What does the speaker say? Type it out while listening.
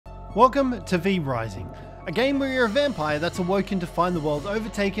Welcome to V Rising, a game where you're a vampire that's awoken to find the world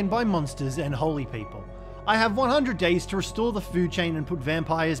overtaken by monsters and holy people. I have 100 days to restore the food chain and put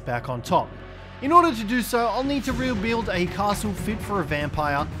vampires back on top. In order to do so, I'll need to rebuild a castle fit for a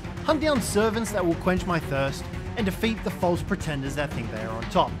vampire, hunt down servants that will quench my thirst, and defeat the false pretenders that think they are on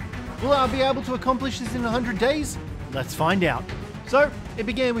top. Will I be able to accomplish this in 100 days? Let's find out. So, it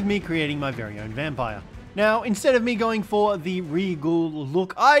began with me creating my very own vampire. Now, instead of me going for the regal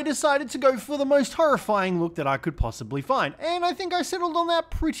look, I decided to go for the most horrifying look that I could possibly find. And I think I settled on that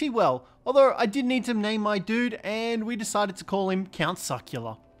pretty well. Although I did need to name my dude, and we decided to call him Count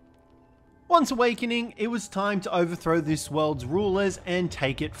Succula. Once awakening, it was time to overthrow this world's rulers and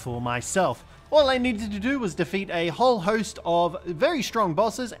take it for myself. All I needed to do was defeat a whole host of very strong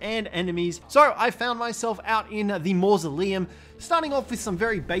bosses and enemies, so I found myself out in the mausoleum, starting off with some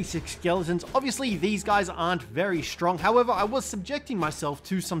very basic skeletons. Obviously, these guys aren't very strong, however, I was subjecting myself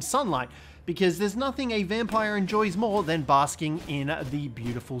to some sunlight, because there's nothing a vampire enjoys more than basking in the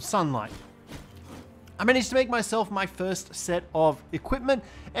beautiful sunlight. I managed to make myself my first set of equipment,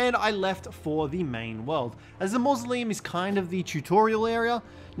 and I left for the main world, as the mausoleum is kind of the tutorial area.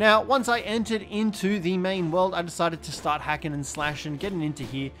 Now, once I entered into the main world, I decided to start hacking and slashing, getting into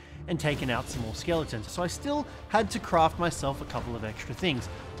here, and taking out some more skeletons. So I still had to craft myself a couple of extra things.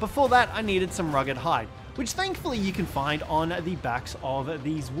 Before that, I needed some rugged hide, which thankfully you can find on the backs of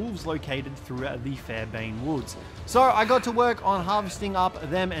these wolves located through the Fairbane Woods. So I got to work on harvesting up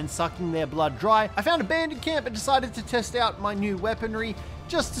them and sucking their blood dry. I found a bandit camp and decided to test out my new weaponry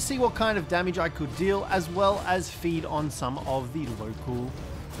just to see what kind of damage I could deal, as well as feed on some of the local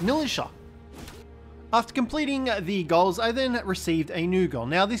militia. After completing the goals, I then received a new goal.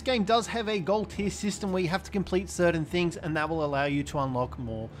 Now, this game does have a goal tier system where you have to complete certain things, and that will allow you to unlock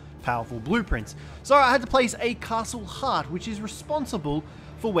more powerful blueprints. So I had to place a castle heart, which is responsible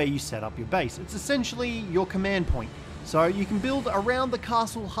for where you set up your base. It's essentially your command point. So you can build around the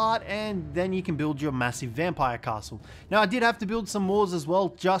castle heart, and then you can build your massive vampire castle. Now, I did have to build some walls as well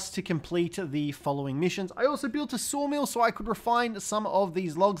just to complete the following missions. I also built a sawmill so I could refine some of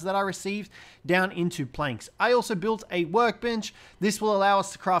these logs that I received down into planks. I also built a workbench. This will allow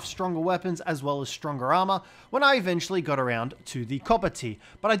us to craft stronger weapons as well as stronger armor when I eventually got around to the copper tier.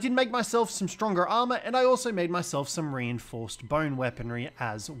 But I did make myself some stronger armor, and I also made myself some reinforced bone weaponry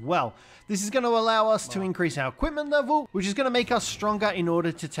as well. This is going to allow us to increase our equipment level, which is going to make us stronger in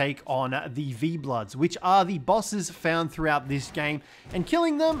order to take on the V-Bloods, which are the bosses found throughout this game, and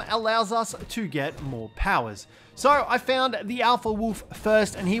killing them allows us to get more powers. So I found the Alpha Wolf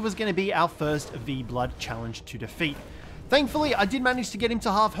first, and he was going to be our first V-Blood challenge to defeat. Thankfully, I did manage to get him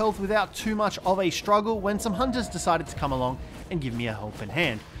to half health without too much of a struggle when some hunters decided to come along and give me a helping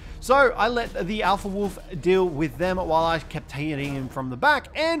hand. So I let the Alpha Wolf deal with them while I kept hitting him from the back,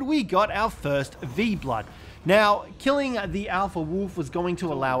 and we got our first V-Blood. Now, killing the Alpha Wolf was going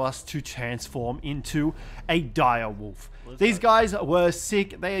to allow us to transform into a Dire Wolf. These guys were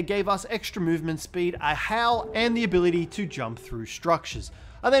sick. They gave us extra movement speed, a howl, and the ability to jump through structures.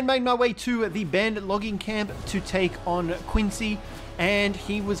 I then made my way to the bandit logging camp to take on Quincy, and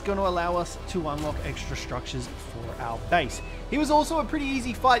he was going to allow us to unlock extra structures for our base. He was also a pretty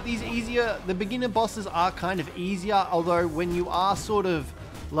easy fight. The beginner bosses are kind of easier, although when you are sort of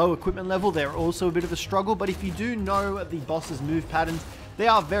low equipment level, they're also a bit of a struggle, but if you do know the boss's move patterns, they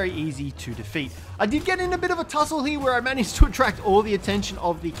are very easy to defeat. I did get in a bit of a tussle here where I managed to attract all the attention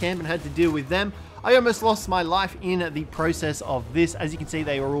of the camp and had to deal with them. I almost lost my life in the process of this. As you can see,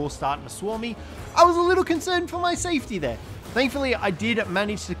 they were all starting to swarm me. I was a little concerned for my safety there. Thankfully, I did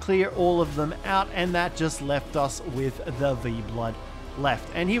manage to clear all of them out, and that just left us with the V-Blood left.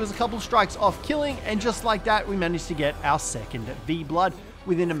 And he was a couple strikes off killing, and just like that, we managed to get our second V-Blood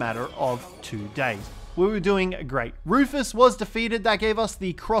within a matter of 2 days. We were doing great. Rufus was defeated. That gave us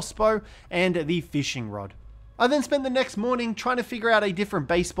the crossbow and the fishing rod. I then spent the next morning trying to figure out a different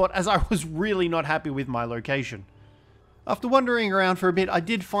base spot, as I was really not happy with my location. After wandering around for a bit, I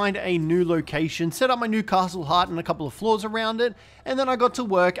did find a new location, set up my new castle heart and a couple of floors around it, and then I got to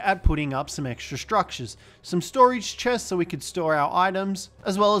work at putting up some extra structures. Some storage chests so we could store our items,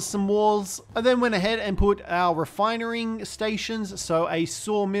 as well as some walls. I then went ahead and put our refining stations, so a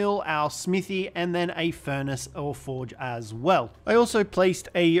sawmill, our smithy, and then a furnace or forge as well. I also placed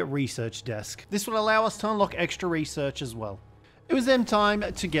a research desk. This will allow us to unlock extra research as well. It was then time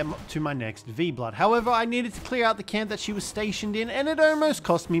to get to my next V-Blood. However, I needed to clear out the camp that she was stationed in, and it almost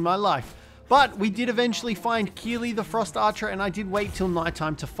cost me my life. But we did eventually find Keely the Frost Archer, and I did wait till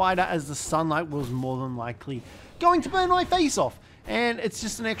nighttime to fight her, as the sunlight was more than likely going to burn my face off. and it's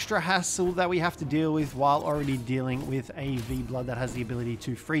just an extra hassle that we have to deal with while already dealing with a V-Blood that has the ability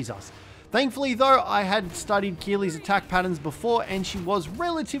to freeze us. Thankfully though, I had studied Keely's attack patterns before and she was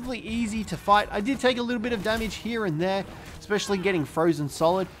relatively easy to fight. I did take a little bit of damage here and there, especially getting frozen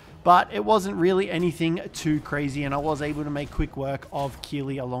solid, but it wasn't really anything too crazy, and I was able to make quick work of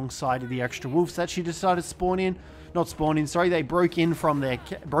Keely alongside of the extra wolves that she decided to spawn in. Not spawn in, sorry, they broke out from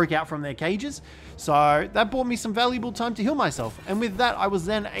their cages. So that bought me some valuable time to heal myself. And with that, I was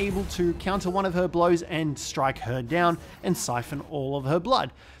then able to counter one of her blows and strike her down and siphon all of her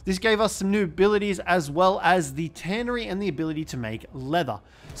blood. This gave us some new abilities as well as the tannery and the ability to make leather.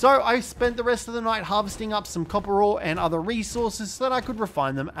 So I spent the rest of the night harvesting up some copper ore and other resources so that I could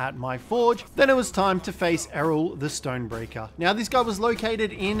refine them at my forge. Then it was time to face Errol the Stonebreaker. Now this guy was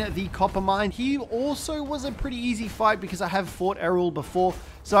located in the copper mine. He also was a pretty easy fight because I have fought Errol before.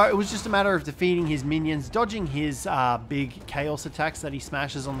 So it was just a matter of defeating his minions, dodging his big chaos attacks that he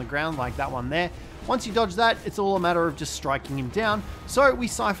smashes on the ground like that one there. Once you dodge that, it's all a matter of just striking him down. So we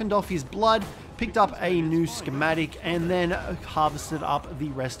siphoned off his blood, picked up a new schematic, and then harvested up the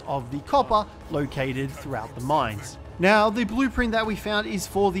rest of the copper located throughout the mines. Now, the blueprint that we found is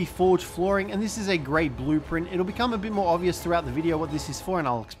for the forge flooring, and this is a great blueprint. It'll become a bit more obvious throughout the video what this is for, and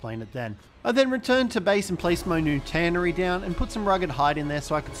I'll explain it then. I then returned to base and placed my new tannery down and put some rugged hide in there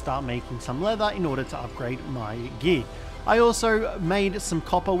so I could start making some leather in order to upgrade my gear. I also made some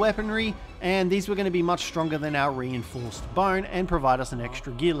copper weaponry, and these were going to be much stronger than our reinforced bone and provide us an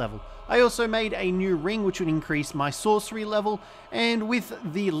extra gear level. I also made a new ring which would increase my sorcery level, and with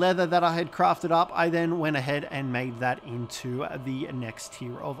the leather that I had crafted up, I then went ahead and made that into the next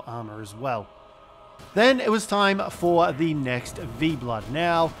tier of armor as well. Then it was time for the next V-Blood.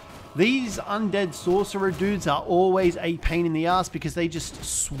 Now, these undead sorcerer dudes are always a pain in the ass because they just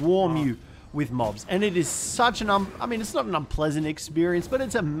swarm you with mobs, and it is such an it's not an unpleasant experience, but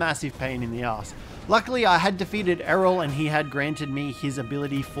it's a massive pain in the ass. Luckily, I had defeated Errol and he had granted me his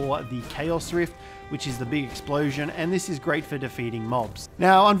ability for the Chaos Rift, which is the big explosion, and this is great for defeating mobs.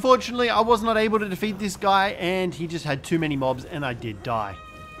 Now, unfortunately, I was not able to defeat this guy, and he just had too many mobs, and I did die.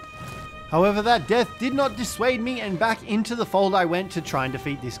 However, that death did not dissuade me, and back into the fold I went to try and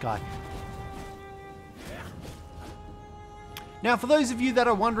defeat this guy. Now, for those of you that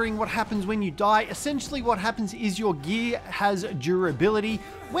are wondering what happens when you die, essentially what happens is your gear has durability.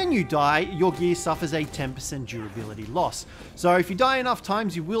 When you die, your gear suffers a 10% durability loss. So if you die enough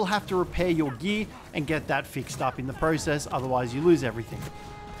times, you will have to repair your gear and get that fixed up in the process, otherwise you lose everything.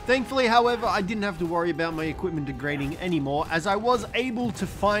 Thankfully, however, I didn't have to worry about my equipment degrading anymore, as I was able to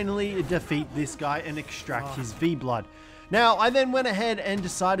finally defeat this guy and extract his V-Blood. Now, I then went ahead and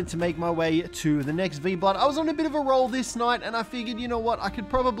decided to make my way to the next V-Blood. I was on a bit of a roll this night, and I figured, you know what, I could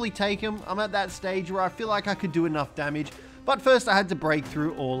probably take him. I'm at that stage where I feel like I could do enough damage, but first I had to break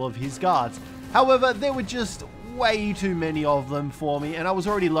through all of his guards. However, there were just way too many of them for me, and I was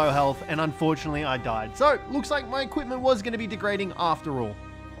already low health, and unfortunately I died. So, looks like my equipment was going to be degrading after all.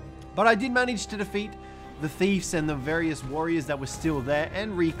 But I did manage to defeat the thieves and the various warriors that were still there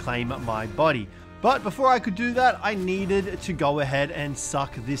and reclaim my body. But before I could do that, I needed to go ahead and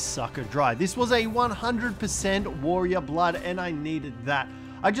suck this sucker dry. This was a 100% warrior blood, and I needed that.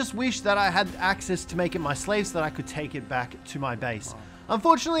 I just wish that I had access to make it my slave so that I could take it back to my base.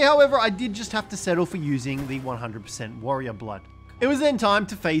 Unfortunately, however, I did just have to settle for using the 100% warrior blood. It was then time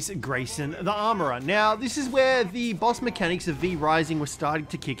to face Grayson the Armorer. Now, this is where the boss mechanics of V Rising were starting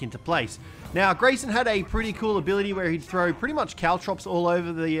to kick into place. Now, Grayson had a pretty cool ability where he'd throw pretty much caltrops all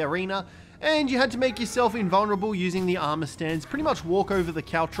over the arena, and you had to make yourself invulnerable using the armor stands, pretty much walk over the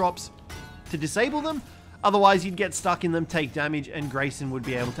caltrops to disable them. Otherwise, you'd get stuck in them, take damage, and Grayson would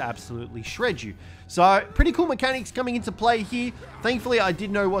be able to absolutely shred you. So, pretty cool mechanics coming into play here. Thankfully, I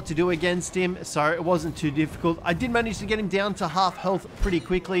did know what to do against him, so it wasn't too difficult. I did manage to get him down to half health pretty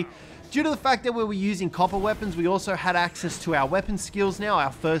quickly. Due to the fact that we were using copper weapons, we also had access to our weapon skills now,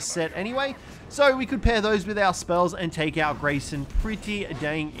 our first set anyway. So we could pair those with our spells and take out Grayson pretty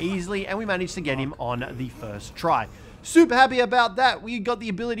dang easily, and we managed to get him on the first try. Super happy about that. We got the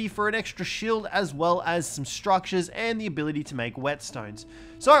ability for an extra shield as well as some structures and the ability to make whetstones.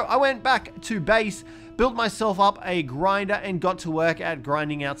 So I went back to base, built myself up a grinder and got to work at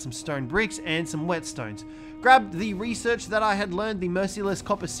grinding out some stone bricks and some whetstones. Grabbed the research that I had learned, the merciless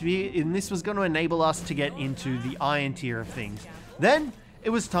copper sphere, and this was going to enable us to get into the iron tier of things. Then it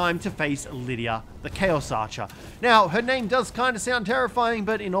was time to face Lydia, the Chaos Archer. Now, her name does kind of sound terrifying,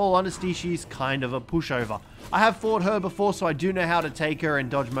 but in all honesty, she's kind of a pushover. I have fought her before, so I do know how to take her and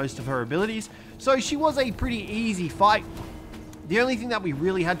dodge most of her abilities, so she was a pretty easy fight. The only thing that we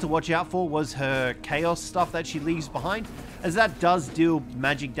really had to watch out for was her chaos stuff that she leaves behind. as that does deal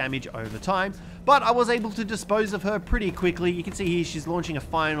magic damage over time. But I was able to dispose of her pretty quickly. You can see here she's launching a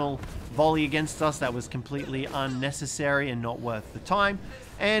final volley against us that was completely unnecessary and not worth the time.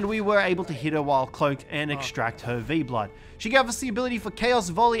 And we were able to hit her while cloaked and extract her V-Blood. She gave us the ability for Chaos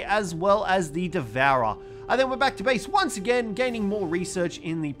Volley as well as the Devourer. I then went back to base once again, gaining more research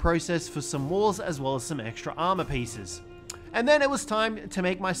in the process for some walls as well as some extra armor pieces. And then it was time to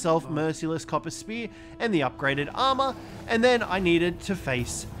make myself Merciless Copper Spear and the upgraded armor, and then I needed to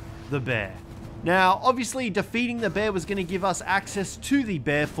face the bear. Now, obviously, defeating the bear was going to give us access to the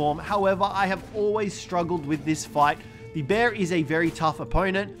bear form. However, I have always struggled with this fight. The bear is a very tough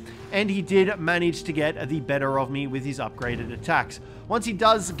opponent, and he did manage to get the better of me with his upgraded attacks. Once he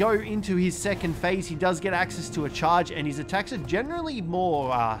does go into his second phase, he does get access to a charge, and his attacks are generally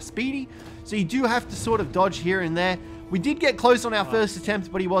more speedy, so you do have to sort of dodge here and there. We did get close on our first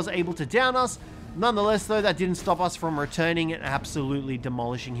attempt, but he was able to down us. Nonetheless, though, that didn't stop us from returning and absolutely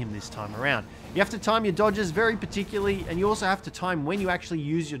demolishing him this time around. You have to time your dodges very particularly, and you also have to time when you actually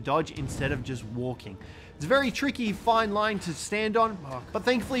use your dodge instead of just walking. It's a very tricky, fine line to stand on, but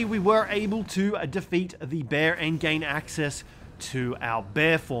thankfully we were able to defeat the bear and gain access to our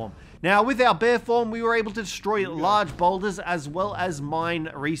bear form. Now, with our bear form, we were able to destroy large boulders as well as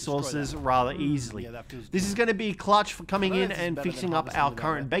mine resources rather easily. This is going to be clutch for coming in and fixing up our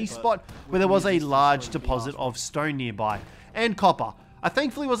current base spot where there was a large deposit of stone nearby and copper. I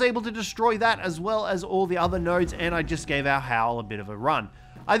thankfully was able to destroy that as well as all the other nodes, and I just gave our howl a bit of a run.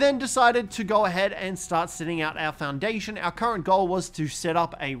 I then decided to go ahead and start setting out our foundation. Our current goal was to set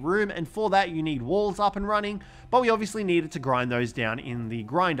up a room, and for that you need walls up and running, but we obviously needed to grind those down in the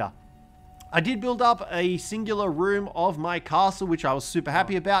grinder. I did build up a singular room of my castle, which I was super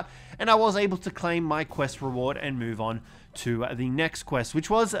happy about, and I was able to claim my quest reward and move on to the next quest, which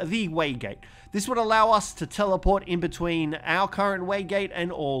was the Waygate. This would allow us to teleport in between our current Waygate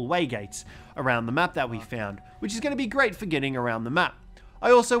and all Waygates around the map that we found, which is going to be great for getting around the map. I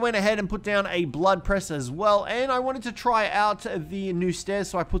also went ahead and put down a blood press as well, and I wanted to try out the new stairs,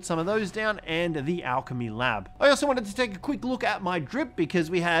 so I put some of those down and the alchemy lab. I also wanted to take a quick look at my drip because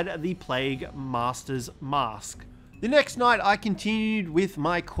we had the Plague Master's Mask. The next night I continued with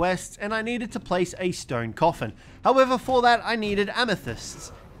my quests and I needed to place a stone coffin. However, for that I needed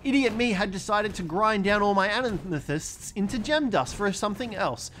amethysts. Idiot me had decided to grind down all my amethysts into gem dust for something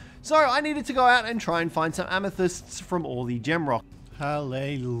else. So I needed to go out and try and find some amethysts from all the gem rock.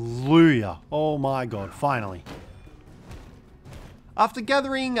 Hallelujah. Oh my god, finally. After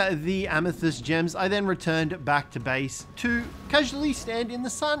gathering the amethyst gems, I then returned back to base to casually stand in the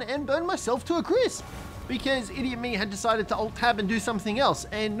sun and burn myself to a crisp. Because idiot me had decided to alt tab and do something else,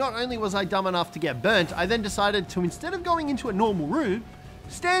 and not only was I dumb enough to get burnt, I then decided to, instead of going into a normal room,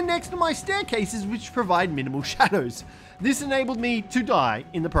 stand next to my staircases which provide minimal shadows. This enabled me to die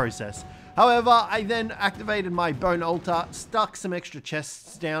in the process. However, I then activated my bone altar, stuck some extra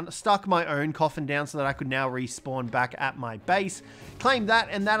chests down, stuck my own coffin down so that I could now respawn back at my base, claimed that,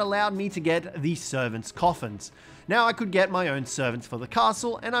 and that allowed me to get the servants' coffins. Now I could get my own servants for the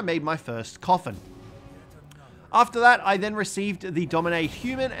castle, and I made my first coffin. After that, I then received the Dominate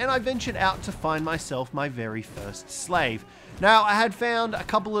Human, and I ventured out to find myself my very first slave. Now, I had found a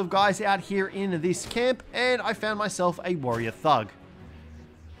couple of guys out here in this camp, and I found myself a warrior thug.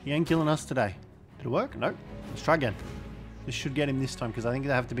 He ain't killing us today. Did it work? Nope. Let's try again. This should get him this time, because I think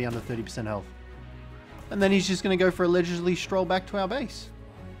they have to be under 30% health. And then he's just going to go for a leisurely stroll back to our base.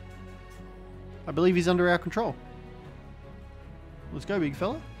 I believe he's under our control. Let's go, big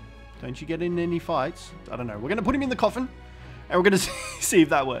fella. Don't you get in any fights. I don't know. We're going to put him in the coffin, and we're going to see if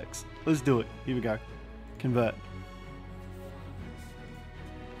that works. Let's do it. Here we go. Convert.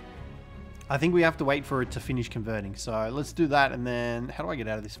 I think we have to wait for it to finish converting. So let's do that, and then... How do I get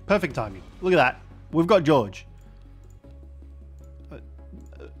out of this? Perfect timing. Look at that. We've got George.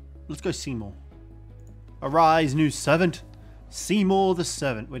 Let's go Seymour. Arise, new servant. Seymour the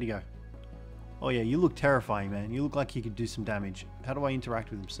servant. Where'd he go? Oh yeah, you look terrifying, man. You look like you could do some damage. How do I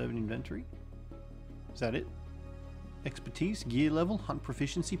interact with him? Servant inventory? Is that it? Expertise, gear level, hunt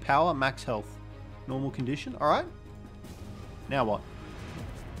proficiency, power, max health. Normal condition. Alright. Now what?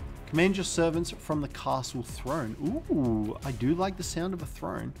 Command your servants from the castle throne. Ooh, I do like the sound of a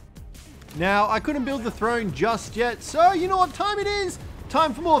throne. Now, I couldn't build the throne just yet, so you know what time it is?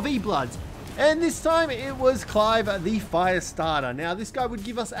 Time for more V-Bloods. And this time it was Clive the Fire Starter. Now, this guy would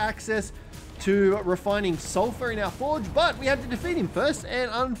give us access to refining sulfur in our forge, but we had to defeat him first, and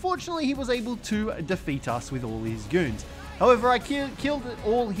unfortunately he was able to defeat us with all his goons. However, I killed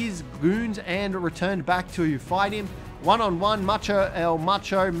all his goons and returned back to fight him, one-on-one, macho el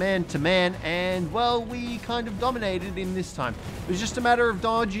macho, man-to-man, and, well, we kind of dominated him this time. It was just a matter of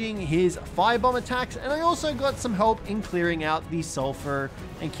dodging his firebomb attacks, and I also got some help in clearing out the sulfur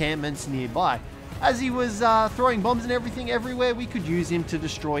encampments nearby. As he was throwing bombs and everything everywhere, we could use him to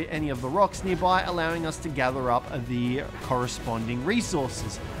destroy any of the rocks nearby, allowing us to gather up the corresponding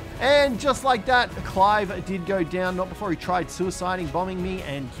resources. And just like that, Clive did go down, not before he tried suiciding, bombing me,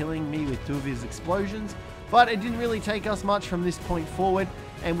 and killing me with 2 of his explosions. But it didn't really take us much from this point forward,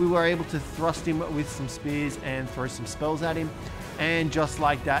 and we were able to thrust him with some spears and throw some spells at him. And just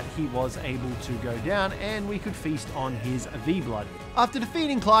like that, he was able to go down, and we could feast on his V-Blood. After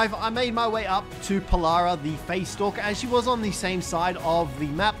defeating Clive, I made my way up to Polara the Face Stalker, as she was on the same side of the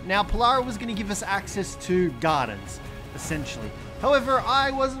map. Now, Polara was going to give us access to gardens, essentially. However,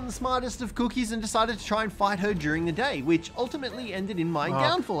 I wasn't the smartest of cookies and decided to try and fight her during the day, which ultimately ended in my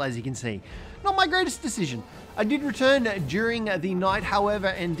downfall, as you can see. Not my greatest decision. I did return during the night, however,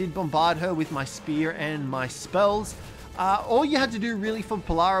 and did bombard her with my spear and my spells. All you had to do really for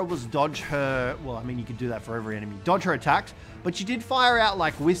Polara was dodge her, well, I mean, you could do that for every enemy, dodge her attacks, but she did fire out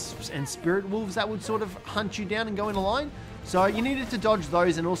like wisps and spirit wolves that would sort of hunt you down and go in a line. So you needed to dodge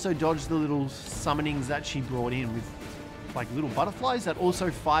those and also dodge the little summonings that she brought in with like little butterflies that also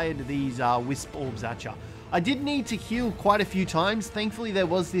fired these wisp orbs at you. I did need to heal quite a few times. Thankfully, there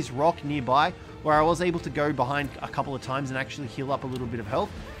was this rock nearby where I was able to go behind a couple of times and actually heal up a little bit of health,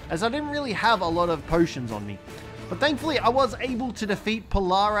 as I didn't really have a lot of potions on me. But thankfully, I was able to defeat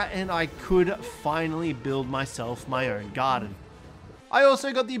Polara, and I could finally build myself my own garden. I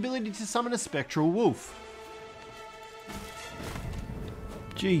also got the ability to summon a spectral wolf.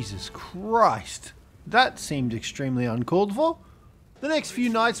 Jesus Christ. That seemed extremely uncalled for. The next few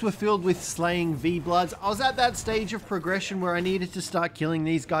nights were filled with slaying V-Bloods. I was at that stage of progression where I needed to start killing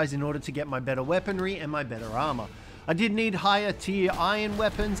these guys in order to get my better weaponry and my better armor. I did need higher tier iron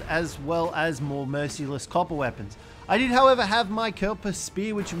weapons as well as more merciless copper weapons. I did, however, have my Kelper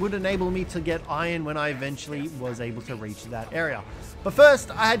Spear, which would enable me to get iron when I eventually was able to reach that area. But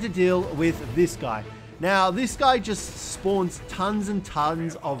first, I had to deal with this guy. Now, this guy just spawns tons and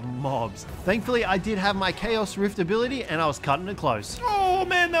tons of mobs. Thankfully, I did have my Chaos Rift ability, and I was cutting it close. Oh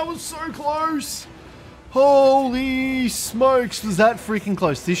man, that was so close! Holy smokes, was that freaking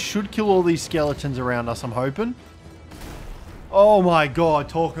close. This should kill all these skeletons around us, I'm hoping. Oh my god,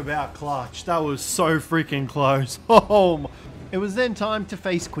 talk about clutch. That was so freaking close. Oh, it was then time to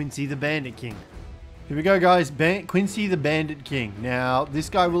face Quincy the Bandit King. Here we go, guys. Quincy the Bandit King. Now, this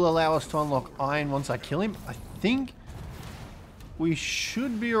guy will allow us to unlock iron once I kill him. I think we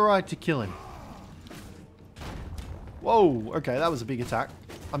should be alright to kill him. Whoa, okay, that was a big attack.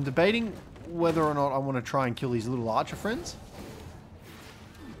 I'm debating whether or not I want to try and kill these little archer friends.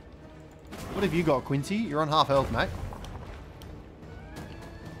 What have you got, Quincy? You're on half health, mate.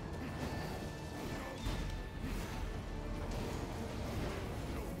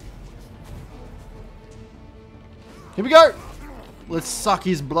 Here we go! Let's suck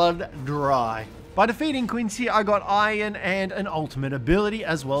his blood dry. By defeating Quincy, I got iron and an ultimate ability,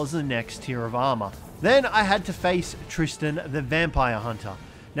 as well as the next tier of armor. Then I had to face Tristan the Vampire Hunter.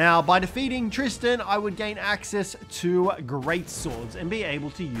 Now, by defeating Tristan, I would gain access to great swords and be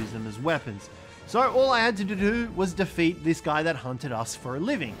able to use them as weapons. So all I had to do was defeat this guy that hunted us for a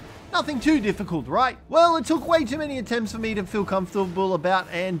living. Nothing too difficult, right? Well, it took way too many attempts for me to feel comfortable about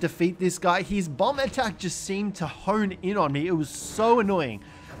and defeat this guy. His bomb attack just seemed to hone in on me. It was so annoying.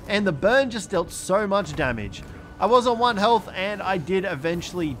 And the burn just dealt so much damage. I was on 1 health, and I did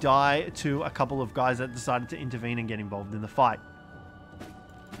eventually die to a couple of guys that decided to intervene and get involved in the fight.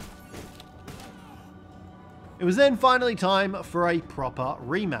 It was then finally time for a proper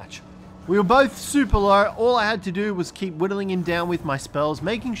rematch. We were both super low. All I had to do was keep whittling him down with my spells,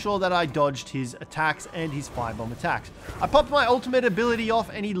 making sure that I dodged his attacks and his firebomb attacks. I popped my ultimate ability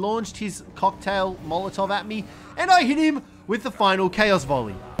off, and he launched his cocktail Molotov at me, and I hit him with the final Chaos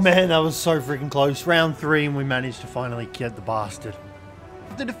Volley. Man, that was so freaking close. Round 3, and we managed to finally get the bastard.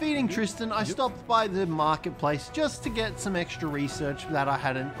 After defeating Tristan, I stopped by the marketplace just to get some extra research that I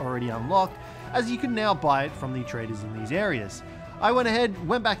hadn't already unlocked, as you can now buy it from the traders in these areas. I went ahead,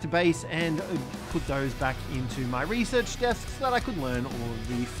 went back to base, and put those back into my research desk so that I could learn all of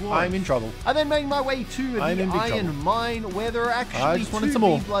the flooring. I'm in trouble. I then made my way to the Iron Mine, where there are actually 2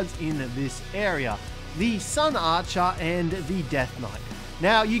 V-Bloods in this area. The Sun Archer and the Death Knight.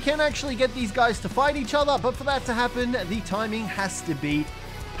 Now, you can actually get these guys to fight each other, but for that to happen, the timing has to be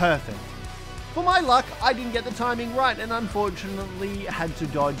perfect. For my luck, I didn't get the timing right, and unfortunately had to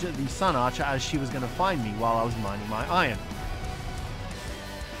dodge the Sun Archer as she was going to find me while I was mining my iron.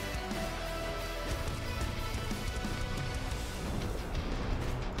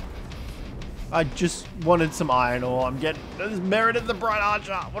 I just wanted some iron ore. I'm getting... There's Meredith the Bright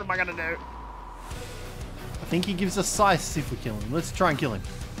Archer. What am I going to do? I think he gives us scythes if we kill him. Let's try and kill him.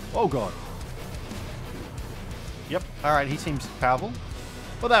 Oh, God. Yep. Alright, he seems powerful.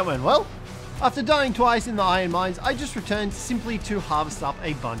 Well, that went well. After dying twice in the iron mines, I just returned simply to harvest up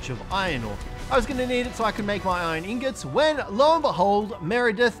a bunch of iron ore. I was going to need it so I could make my iron ingots when, lo and behold,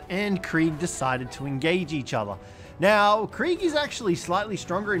 Meredith and Krieg decided to engage each other. Now, Krieg is actually slightly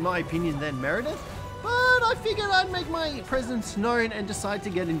stronger in my opinion than Meredith, but I figured I'd make my presence known and decide to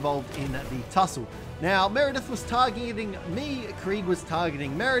get involved in the tussle. Now, Meredith was targeting me, Krieg was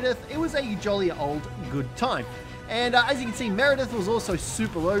targeting Meredith. It was a jolly old good time. And as you can see, Meredith was also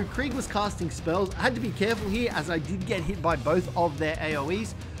super low. Krieg was casting spells. I had to be careful here as I did get hit by both of their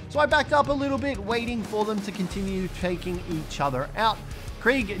AoEs. So I backed up a little bit, waiting for them to continue taking each other out.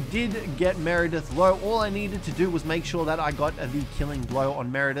 Krieg did get Meredith low. All I needed to do was make sure that I got the killing blow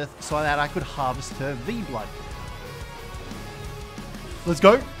on Meredith so that I could harvest her V-Blood. Let's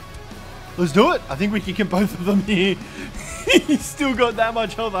go. Let's do it. I think we can get both of them here. He's still got that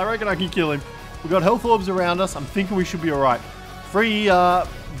much health. I reckon I can kill him. We've got health orbs around us. I'm thinking we should be alright. Free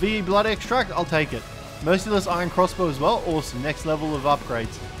V-Blood extract. I'll take it. Merciless iron crossbow as well. Awesome. Next level of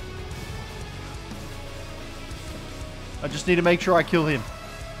upgrades. I just need to make sure I kill him.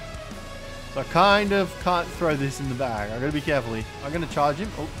 So I kind of can't throw this in the bag. I gotta be careful here. I'm gonna charge him.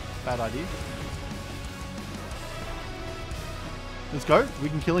 Oh, bad idea. Let's go. We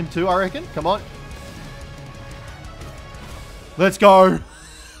can kill him too, I reckon. Come on. Let's go.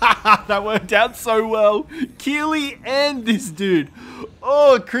 That worked out so well. Keely and this dude.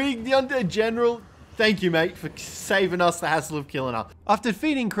 Oh, Krieg, the Undead General. Thank you, mate, for saving us the hassle of killing her. After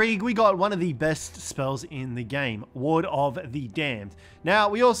defeating Krieg, we got one of the best spells in the game, Ward of the Damned. Now,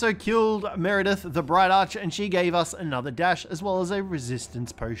 we also killed Meredith, the Bright Archer, and she gave us another dash, as well as a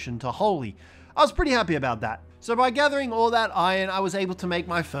resistance potion to Holy. I was pretty happy about that. So by gathering all that iron, I was able to make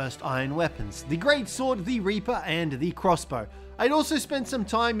my first iron weapons, the Great Sword, the Reaper, and the Crossbow. I'd also spent some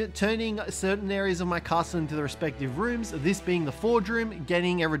time turning certain areas of my castle into the respective rooms, this being the Forge Room,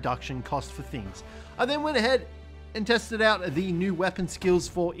 getting a reduction cost for things. I then went ahead and tested out the new weapon skills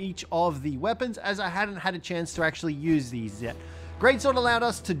for each of the weapons, as I hadn't had a chance to actually use these yet. Greatsword allowed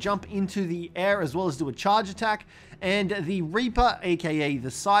us to jump into the air as well as do a charge attack, and the Reaper, aka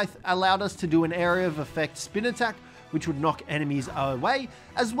the Scythe, allowed us to do an area of effect spin attack, which would knock enemies away,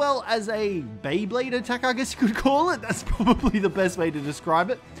 as well as a Beyblade attack, I guess you could call it. That's probably the best way to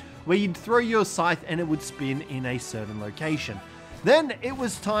describe it, where you'd throw your scythe and it would spin in a certain location. Then it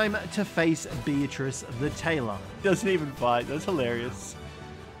was time to face Beatrice the Tailor. Doesn't even fight, that's hilarious.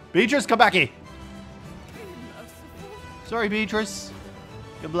 Beatrice, come back here. Sorry, Beatrice.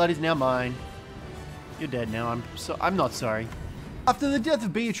 Your blood is now mine. You're dead now, I'm not sorry. After the death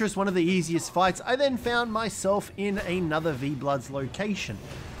of Beatrice, one of the easiest fights, I then found myself in another V-Bloods location.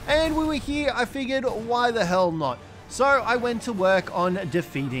 And we were here, I figured, why the hell not? So I went to work on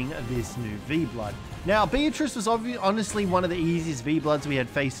defeating this new V-Blood. Now, Beatrice was honestly one of the easiest V-Bloods we had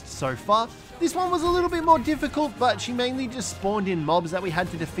faced so far. This one was a little bit more difficult, but she mainly just spawned in mobs that we had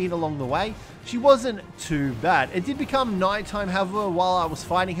to defeat along the way. She wasn't too bad. It did become nighttime, however, while I was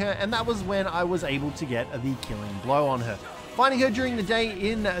fighting her, and that was when I was able to get the killing blow on her. Fighting her during the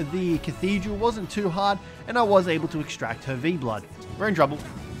day in the cathedral wasn't too hard, and I was able to extract her V-Blood. We're in trouble.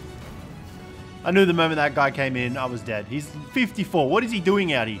 I knew the moment that guy came in, I was dead. He's 54. What is he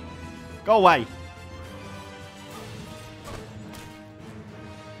doing out here? Go away.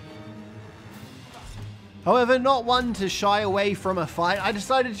 However, not one to shy away from a fight, I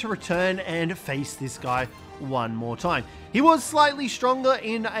decided to return and face this guy one more time. He was slightly stronger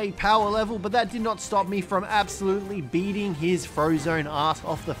in a power level, but that did not stop me from absolutely beating his Frozone ass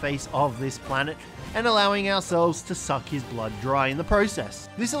off the face of this planet and allowing ourselves to suck his blood dry in the process.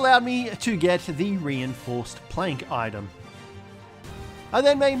 This allowed me to get the reinforced plank item. I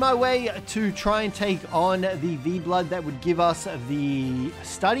then made my way to try and take on the V-Blood that would give us the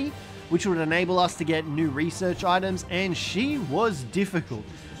study, which would enable us to get new research items, and she was difficult.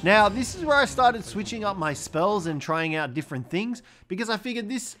 Now, this is where I started switching up my spells and trying out different things, because I figured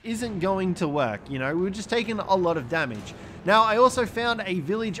this isn't going to work, you know, we were just taking a lot of damage. Now, I also found a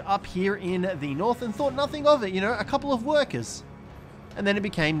village up here in the north and thought nothing of it, you know, a couple of workers. And then it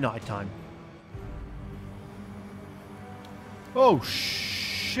became nighttime. Oh,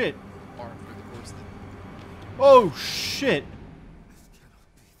 shit. Oh, shit.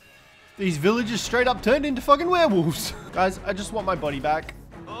 These villagers straight up turned into fucking werewolves. Guys, I just want my body back.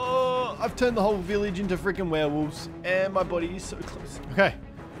 Oh, I've turned the whole village into freaking werewolves, and my body is so close. Okay,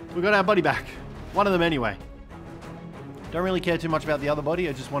 we got our body back. One of them anyway. Don't really care too much about the other body.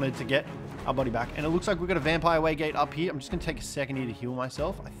 I just wanted to get our body back. And it looks like we've got a vampire way gate up here. I'm just going to take a second here to heal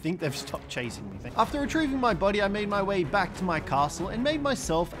myself. I think they've stopped chasing me. After retrieving my body, I made my way back to my castle and made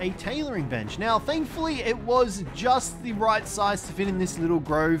myself a tailoring bench. Now, thankfully, it was just the right size to fit in this little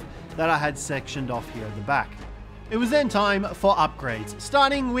grove that I had sectioned off here at the back. It was then time for upgrades,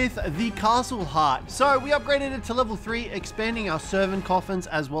 starting with the castle heart. So we upgraded it to level 3, expanding our servant coffins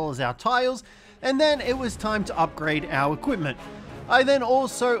as well as our tiles, and then it was time to upgrade our equipment. I then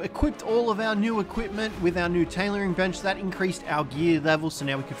also equipped all of our new equipment with our new tailoring bench that increased our gear level, so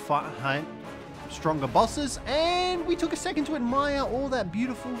now we could fight stronger bosses, and we took a second to admire all that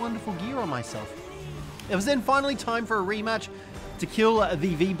beautiful, wonderful gear on myself. It was then finally time for a rematch to kill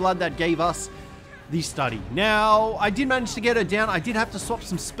the V-Blood that gave us the study. Now, I did manage to get her down. I did have to swap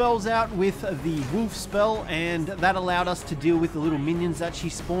some spells out with the wolf spell, and that allowed us to deal with the little minions that she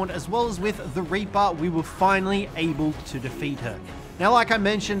spawned, as well as with the Reaper. We were finally able to defeat her. Now, like I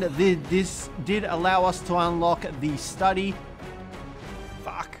mentioned, this did allow us to unlock the study.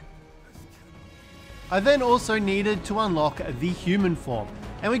 Fuck. I then also needed to unlock the human form.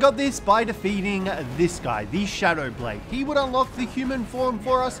 And we got this by defeating this guy, the Shadow Blade. He would unlock the human form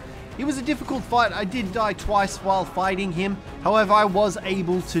for us. It was a difficult fight. I did die twice while fighting him. However, I was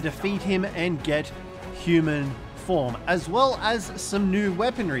able to defeat him and get human form, as well as some new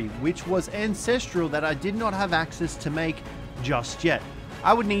weaponry, which was ancestral that I did not have access to make just yet.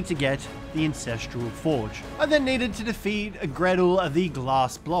 I would need to get the ancestral forge. I then needed to defeat Gretel, the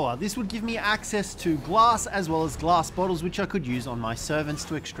glass blower. This would give me access to glass as well as glass bottles, which I could use on my servants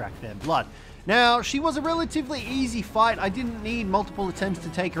to extract their blood. Now, she was a relatively easy fight. I didn't need multiple attempts to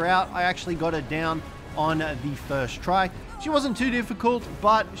take her out. I actually got her down on the first try. She wasn't too difficult,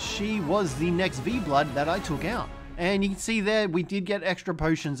 but she was the next V-Blood that I took out. And you can see there, we did get extra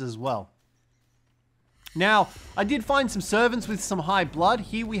potions as well. Now, I did find some servants with some high blood.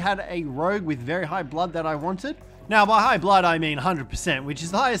 Here we had a rogue with very high blood that I wanted. Now, by high blood, I mean 100%, which is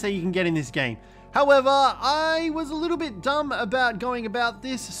the highest that you can get in this game. However, I was a little bit dumb about going about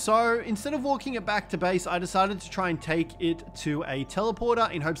this, so instead of walking it back to base, I decided to try and take it to a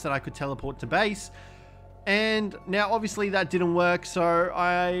teleporter in hopes that I could teleport to base. And now, obviously, that didn't work, so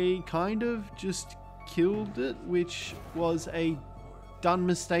I kind of just killed it, which was a done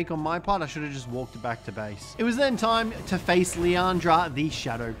mistake on my part. I should have just walked it back to base. It was then time to face Leandra, the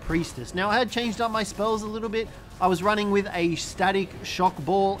Shadow Priestess. Now, I had changed up my spells a little bit. I was running with a static shock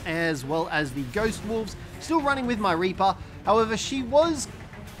ball as well as the ghost wolves, still running with my Reaper. However, she was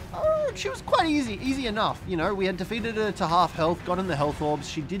quite easy enough. You know, we had defeated her to half health, got in the health orbs.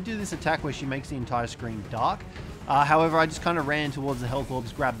 She did do this attack where she makes the entire screen dark. However, I just kind of ran towards the health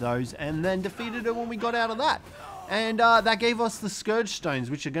orbs, grabbed those, and then defeated her when we got out of that. And that gave us the Scourge Stones,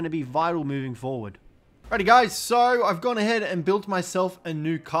 which are going to be vital moving forward. Alrighty guys, so I've gone ahead and built myself a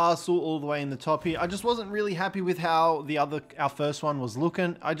new castle all the way in the top here. I just wasn't really happy with how our first one was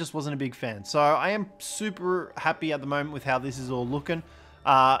looking. I just wasn't a big fan. So I am super happy at the moment with how this is all looking.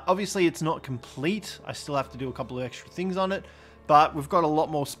 Obviously it's not complete. I still have to do a couple of extra things on it, but we've got a lot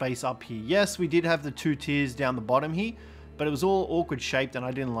more space up here. Yes, we did have the 2 tiers down the bottom here, but it was all awkward shaped and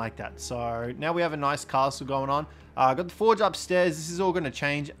I didn't like that. So now we have a nice castle going on. I got the forge upstairs. This is all going to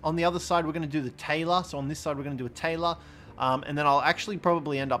change. On the other side, we're going to do the tailor. So on this side, we're going to do a tailor. And then I'll actually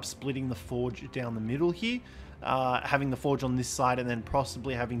probably end up splitting the forge down the middle here. Having the forge on this side and then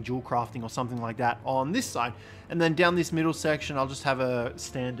possibly having dual crafting or something like that on this side. And then down this middle section, I'll just have a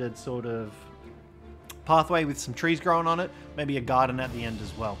standard sort of pathway with some trees growing on it. Maybe a garden at the end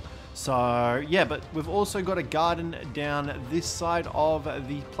as well. So yeah, but we've also got a garden down this side of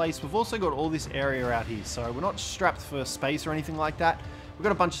the place. We've also got all this area out here, so we're not strapped for space or anything like that. We've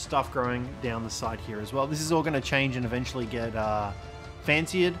got a bunch of stuff growing down the side here as well. This is all going to change and eventually get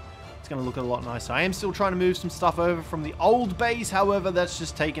fancied. It's going to look a lot nicer. I am still trying to move some stuff over from the old base, however, that's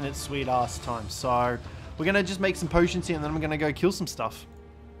just taking its sweet ass time. So we're going to just make some potions here and then I'm going to go kill some stuff.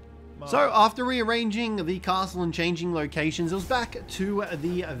 So after rearranging the castle and changing locations, it was back to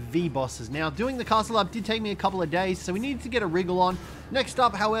the V-bosses. Now, doing the castle up did take me a couple of days, so we needed to get a wriggle on. Next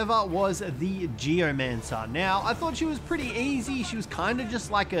up, however, was the Geomancer. Now, I thought she was pretty easy. She was kind of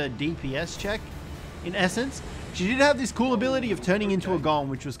just like a DPS check, in essence. She did have this cool ability of turning into a golem,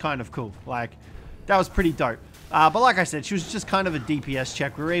 which was kind of cool. Like, that was pretty dope. But like I said, she was just kind of a DPS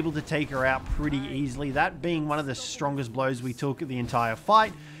check. We were able to take her out pretty easily, that being one of the strongest blows we took the entire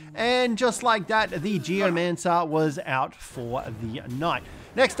fight. And just like that, the Geomancer was out for the night.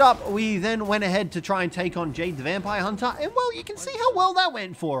 Next up, we then went ahead to try and take on Jade the Vampire Hunter. And well, you can see how well that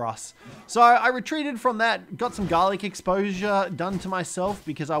went for us. So I retreated from that, got some garlic exposure done to myself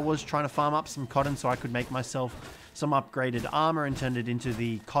because I was trying to farm up some cotton so I could make myself some upgraded armor and turned it into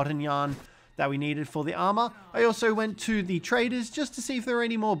the cotton yarn. that we needed for the armor. I also went to the traders just to see if there were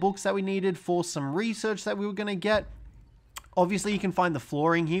any more books that we needed for some research that we were going to get. Obviously, you can find the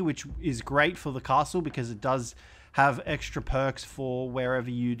flooring here, which is great for the castle because it does have extra perks for wherever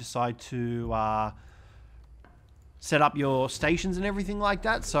you decide to set up your stations and everything like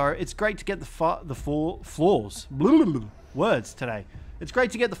that. So it's great to get the floors. Words today. It's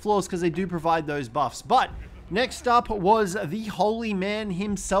great to get the floors because they do provide those buffs. But next up was the Holy Man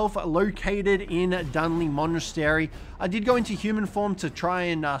himself, located in Dunley Monastery. I did go into human form to try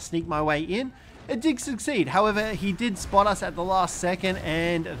and sneak my way in. It did succeed. However, he did spot us at the last second,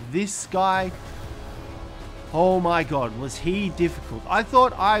 and this guy, oh my god, was he difficult. I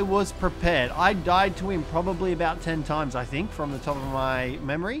thought I was prepared. I died to him probably about 10 times, I think, from the top of my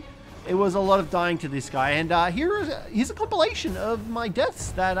memory. It was a lot of dying to this guy, and here's a compilation of my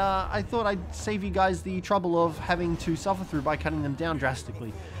deaths that I thought I'd save you guys the trouble of having to suffer through by cutting them down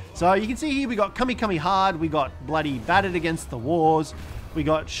drastically. So you can see here we got Cummy Hard, we got bloody battered against the walls, we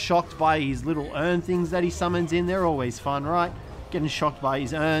got shocked by his little urn things that he summons in. They're always fun, right? Getting shocked by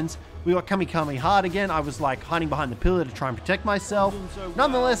his urns. We got Cummy Hard again. I was like hiding behind the pillar to try and protect myself.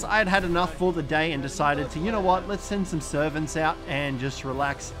 Nonetheless, I had had enough for the day and decided to, you know what, let's send some servants out and just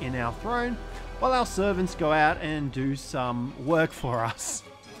relax in our throne while our servants go out and do some work for us.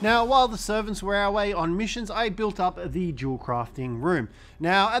 Now, while the servants were away on missions, I built up the jewel crafting room.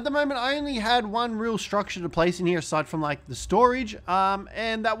 Now, at the moment, I only had one real structure to place in here aside from like the storage,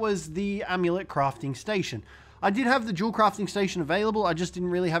 and that was the amulet crafting station. I did have the jewel crafting station available. I just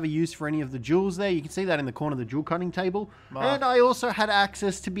didn't really have a use for any of the jewels there. You can see that in the corner of the jewel cutting table. And I also had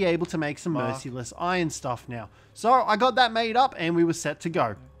access to be able to make some merciless iron stuff now. So I got that made up and we were set to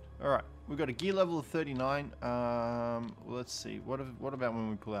go. All right, we've got a gear level of 39. Let's see. What about when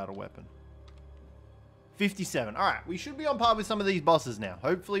we pull out a weapon? 57. All right, we should be on par with some of these bosses now.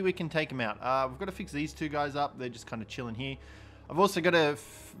 Hopefully we can take them out. We've got to fix these two guys up. They're just kind of chilling here. I've also got to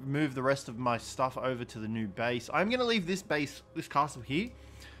move the rest of my stuff over to the new base. I'm going to leave this castle here,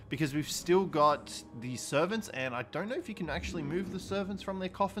 because we've still got the servants, and I don't know if you can actually move the servants from their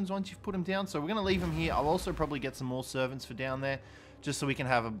coffins once you've put them down. So we're going to leave them here. I'll also probably get some more servants for down there, just so we can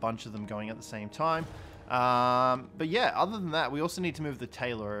have a bunch of them going at the same time. But yeah, other than that, we also need to move the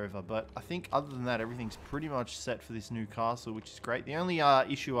tailor over. But I think other than that, everything's pretty much set for this new castle, which is great. The only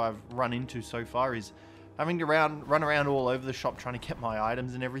issue I've run into so far is having to run around all over the shop trying to get my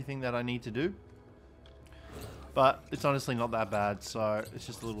items and everything that I need to do. But it's honestly not that bad, so it's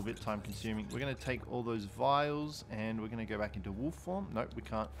just a little bit time consuming. We're going to take all those vials and we're going to go back into wolf form. Nope, we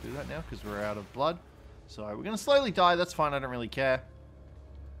can't do that now because we're out of blood. So we're going to slowly die. That's fine. I don't really care.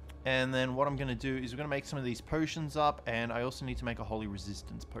 And then what I'm going to do is we're going to make some of these potions up, and I also need to make a holy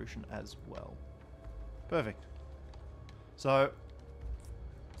resistance potion as well. Perfect. So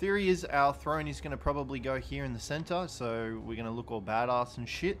theory is our throne is going to probably go here in the center, so we're going to look all badass and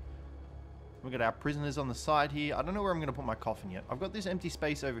shit. We've got our prisoners on the side here. I don't know where I'm going to put my coffin yet. I've got this empty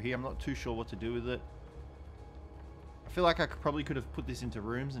space over here. I'm not too sure what to do with it. I feel like I probably could have put this into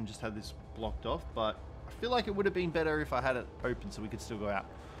rooms and just had this blocked off, but I feel like it would have been better if I had it open so we could still go out.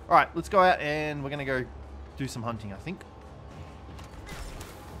 Alright, let's go out and we're going to go do some hunting, I think.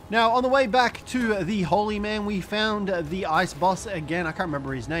 Now, on the way back to the Holy Man, we found the ice boss again. I can't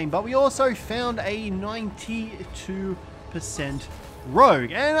remember his name, but we also found a 92%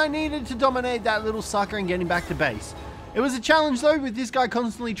 rogue, and I needed to dominate that little sucker and get him back to base. It was a challenge though, with this guy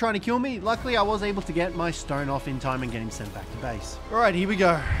constantly trying to kill me. Luckily, I was able to get my stone off in time and get him sent back to base. Alright, here we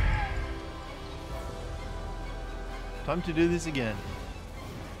go. Time to do this again.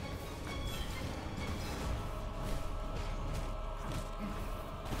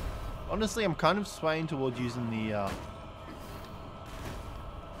 Honestly, I'm kind of swaying towards using the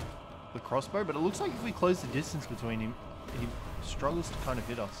crossbow, but it looks like if we close the distance between him, he struggles to kind of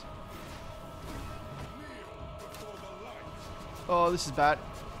hit us. Oh, this is bad.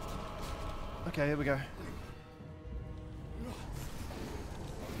 Okay, here we go.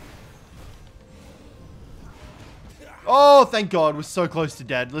 Oh, thank God, we're so close to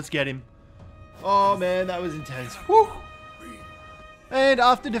dead. Let's get him. Oh man, that was intense. Woo! And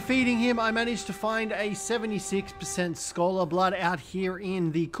after defeating him, I managed to find a 76% scholar blood out here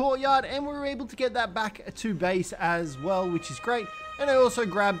in the courtyard, and we were able to get that back to base as well, which is great. And I also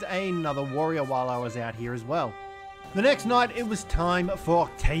grabbed another warrior while I was out here as well. The next night, it was time for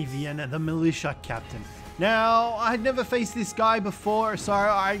Octavian, the militia captain. Now, I had never faced this guy before, so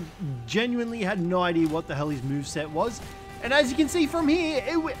I genuinely had no idea what the hell his moveset was. And as you can see from here,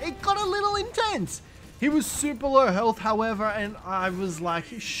 it got a little intense. He was super low health, however, and I was like,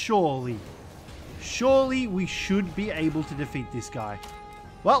 surely we should be able to defeat this guy.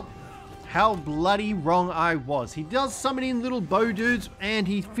 Well, how bloody wrong I was. He does summon in little bow dudes, and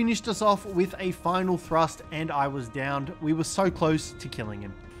he finished us off with a final thrust, and I was downed. We were so close to killing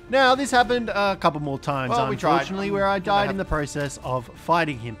him. Now, this happened a couple more times, well, unfortunately, where I died in the process of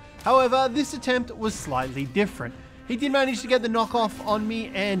fighting him. However, this attempt was slightly different. He did manage to get the knockoff on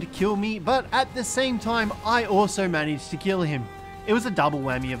me and kill me, but at the same time, I also managed to kill him. It was a double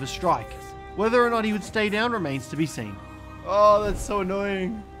whammy of a strike. Whether or not he would stay down remains to be seen. Oh, that's so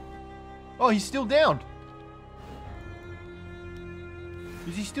annoying. Oh, he's still down.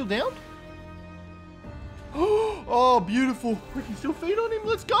 Is he still down? Oh, beautiful. We can still feed on him.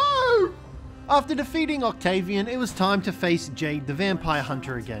 Let's go. After defeating Octavian, it was time to face Jade the Vampire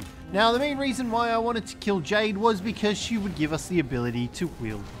Hunter again. Now, the main reason why I wanted to kill Jade was because she would give us the ability to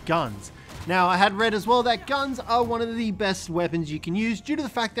wield guns. Now, I had read as well that guns are one of the best weapons you can use due to the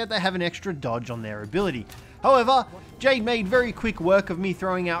fact that they have an extra dodge on their ability. However, Jade made very quick work of me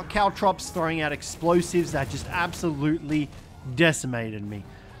throwing out caltrops, throwing out explosives that just absolutely decimated me.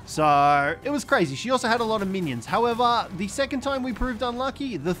 So, it was crazy. She also had a lot of minions. However, the second time we proved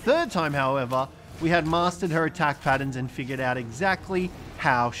unlucky. The third time, however, we had mastered her attack patterns and figured out exactly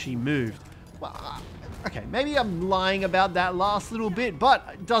how she moved. Well, okay, maybe I'm lying about that last little bit, but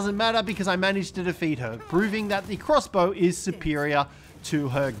it doesn't matter because I managed to defeat her, proving that the crossbow is superior to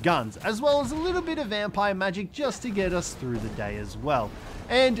her guns, as well as a little bit of vampire magic just to get us through the day as well.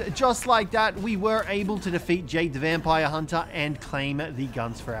 And just like that, we were able to defeat Jade the Vampire Hunter and claim the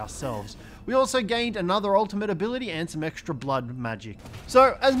guns for ourselves. We also gained another ultimate ability and some extra blood magic.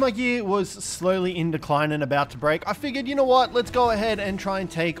 So as my gear was slowly in decline and about to break, I figured, you know what, let's go ahead and try and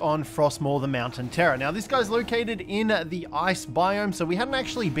take on Frostmaw the Mountain Terror. Now this guy's located in the ice biome, so we hadn't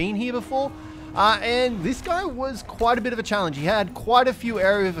actually been here before. And this guy was quite a bit of a challenge. He had quite a few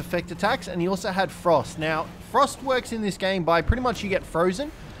area of effect attacks, and he also had frost. Now, frost works in this game by pretty much you get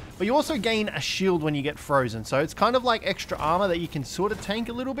frozen, but you also gain a shield when you get frozen. So it's kind of like extra armor that you can sort of tank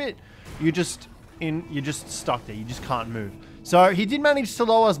a little bit. You're just stuck there. You just can't move. So he did manage to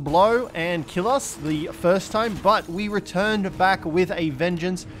lower us blow and kill us the first time, but we returned back with a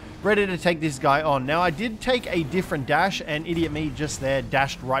vengeance, ready to take this guy on. Now, I did take a different dash, and idiot me just there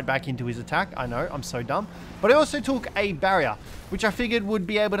dashed right back into his attack. I know, I'm so dumb. But I also took a barrier, which I figured would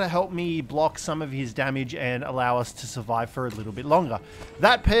be able to help me block some of his damage and allow us to survive for a little bit longer.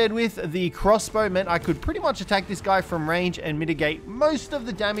 That paired with the crossbow meant I could pretty much attack this guy from range and mitigate most of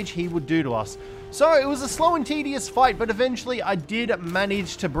the damage he would do to us. So it was a slow and tedious fight, but eventually I did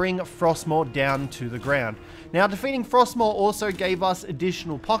manage to bring Frostmaw down to the ground. Now, defeating Frostmaw also gave us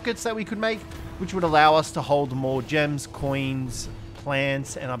additional pockets that we could make, which would allow us to hold more gems, coins,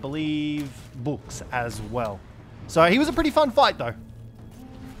 plants, and I believe books as well. So he was a pretty fun fight though.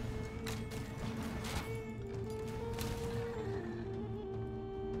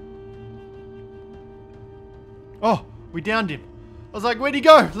 Oh, we downed him. I was like, where'd he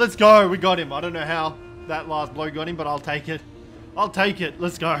go? Let's go. We got him. I don't know how that last blow got him, but I'll take it. I'll take it.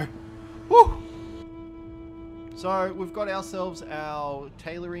 Let's go. Woo! So we've got ourselves our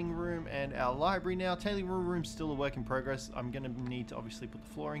tailoring room and our library now. Tailoring room's still a work in progress. I'm going to need to obviously put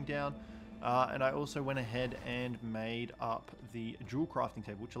the flooring down. And I also went ahead and made up the jewel crafting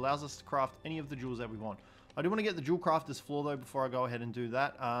table, which allows us to craft any of the jewels that we want. I do want to get the jewel crafter's floor though before I go ahead and do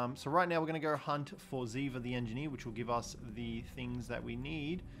that. So right now we're going to go hunt for Ziva the engineer, which will give us the things that we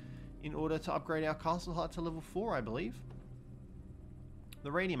need in order to upgrade our castle hut to level 4, I believe.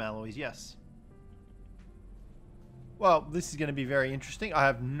 The radium alloys, yes. Well, this is going to be very interesting. I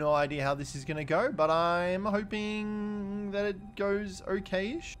have no idea how this is going to go, but I'm hoping that it goes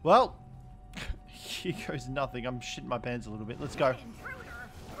okay-ish. Well, here goes nothing. I'm shitting my pants a little bit. Let's go.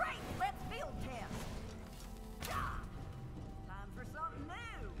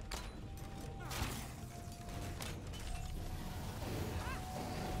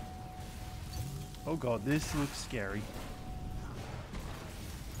 Oh god, this looks scary.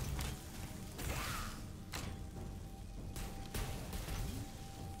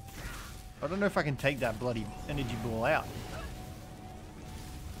 I don't know if I can take that bloody energy ball out.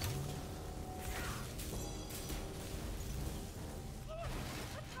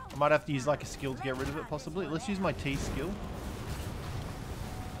 I might have to use like a skill to get rid of it possibly. Let's use my T skill.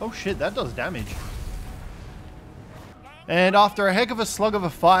 Oh shit, that does damage. And after a heck of a slug of a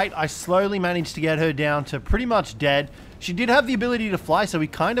fight, I slowly managed to get her down to pretty much dead. She did have the ability to fly, so we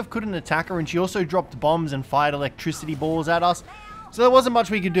kind of couldn't attack her, and she also dropped bombs and fired electricity balls at us. So there wasn't much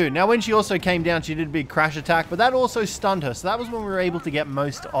we could do. Now, when she also came down, she did a big crash attack, but that also stunned her. So that was when we were able to get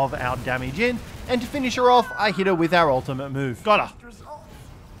most of our damage in. And to finish her off, I hit her with our ultimate move. Got her.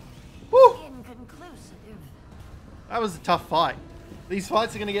 Woo! That was a tough fight. These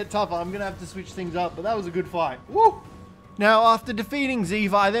fights are going to get tougher. I'm going to have to switch things up, but that was a good fight. Woo! Now, after defeating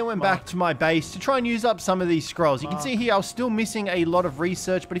Cjthecheesedj, I then went back to my base to try and use up some of these scrolls. You can see here I was still missing a lot of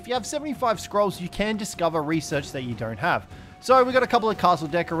research, but if you have 75 scrolls, you can discover research that you don't have. So we got a couple of castle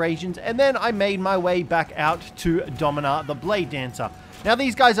decorations, and then I made my way back out to Domina, the Blade Dancer. Now,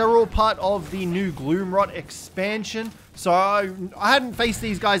 these guys are all part of the new Gloomrot expansion. So I hadn't faced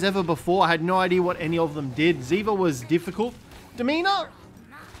these guys ever before. I had no idea what any of them did. Cjthecheesedj was difficult. Domina,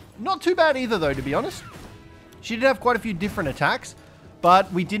 not too bad either, though, to be honest. She did have quite a few different attacks,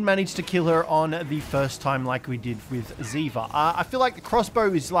 but we did manage to kill her on the first time like we did with Cjthecheesedj. I feel like the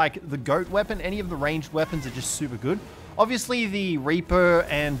crossbow is like the GOAT weapon. Any of the ranged weapons are just super good. Obviously, the Reaper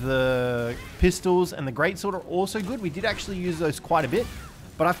and the pistols and the greatsword are also good. We did actually use those quite a bit,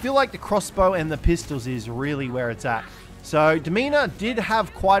 but I feel like the crossbow and the pistols is really where it's at. So Domina did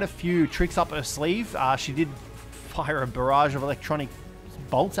have quite a few tricks up her sleeve. She did fire a barrage of electronic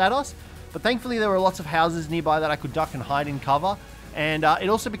bolts at us, but thankfully there were lots of houses nearby that I could duck and hide in cover. And it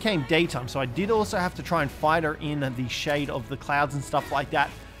also became daytime, so I did also have to try and fight her in the shade of the clouds and stuff like that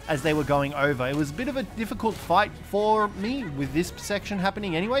as they were going over. It was a bit of a difficult fight for me with this section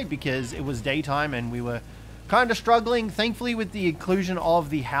happening anyway, because it was daytime and we were kind of struggling. Thankfully, with the inclusion of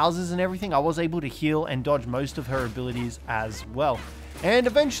the houses and everything, I was able to heal and dodge most of her abilities as well. And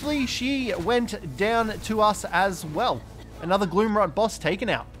eventually, she went down to us as well. Another Gloomrot boss taken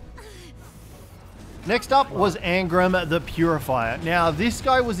out. Next up was Angram the Purifier. Now, this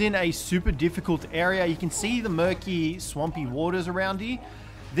guy was in a super difficult area. You can see the murky, swampy waters around here.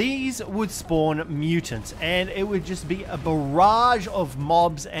 These would spawn mutants, and it would just be a barrage of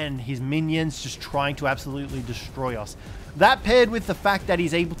mobs and his minions just trying to absolutely destroy us. That paired with the fact that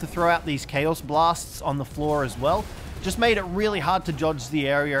he's able to throw out these chaos blasts on the floor as well, just made it really hard to dodge the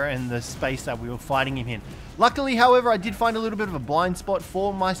area and the space that we were fighting him in. Luckily, however, I did find a little bit of a blind spot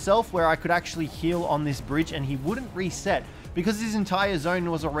for myself where I could actually heal on this bridge and he wouldn't reset because his entire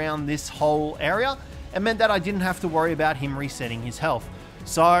zone was around this whole area. It meant that I didn't have to worry about him resetting his health.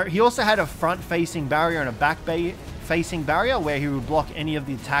 So he also had a front-facing barrier and a back-facing barrier where he would block any of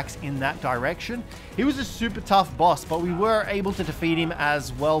the attacks in that direction. He was a super tough boss, but we were able to defeat him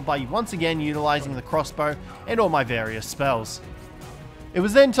as well by once again utilizing the crossbow and all my various spells. It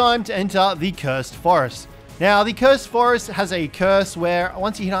was then time to enter the Cursed Forest. Now, the Cursed Forest has a curse where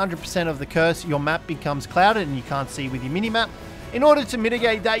once you hit 100% of the curse, your map becomes clouded and you can't see with your minimap. In order to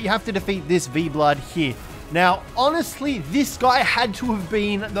mitigate that, you have to defeat this V-Blood here. Now, honestly, this guy had to have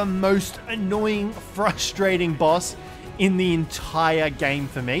been the most annoying, frustrating boss in the entire game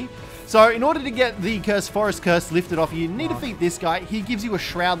for me. So, in order to get the Cursed Forest curse lifted off you, need to defeat this guy. He gives you a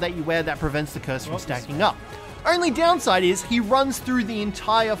shroud that you wear that prevents the curse from stacking up. Only downside is he runs through the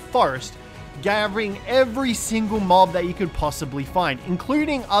entire forest, gathering every single mob that you could possibly find,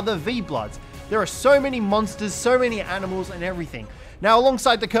 including other V-Bloods. There are so many monsters, so many animals and everything. Now,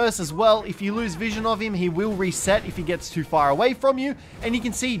 alongside the curse as well, if you lose vision of him, he will reset if he gets too far away from you, and you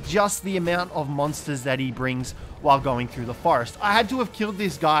can see just the amount of monsters that he brings while going through the forest. I had to have killed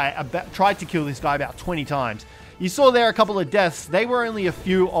this guy, tried to kill this guy about 20 times. You saw there a couple of deaths. They were only a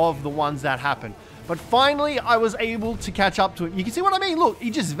few of the ones that happened. But finally, I was able to catch up to him. You can see what I mean? Look, he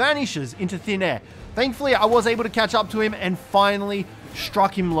just vanishes into thin air. Thankfully, I was able to catch up to him and finally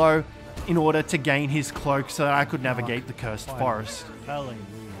struck him low in order to gain his cloak so that I could navigate the Cursed Forest.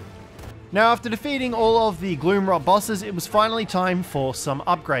 Now, after defeating all of the Gloomrot bosses, it was finally time for some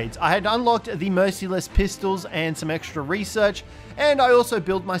upgrades. I had unlocked the Merciless pistols and some extra research, and I also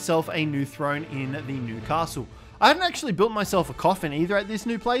built myself a new throne in the new castle. I hadn't actually built myself a coffin either at this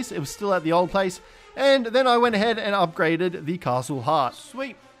new place. It was still at the old place. And then I went ahead and upgraded the Castle Heart.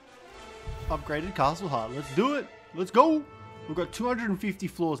 Sweet. Upgraded Castle Heart. Let's do it. Let's go. We've got 250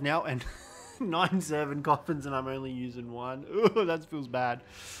 floors now and 97 coffins, and I'm only using one. Ooh, that feels bad.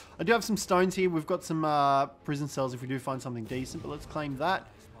 I do have some stones here. We've got some prison cells if we do find something decent, but let's claim that.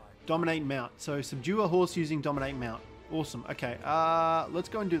 Dominate Mount. So subdue a horse using Dominate Mount. Awesome. Okay, let's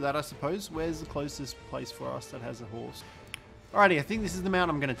go and do that, I suppose. Where's the closest place for us that has a horse? Alrighty, I think this is the mount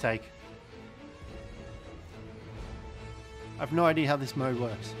I'm going to take. I have no idea how this mode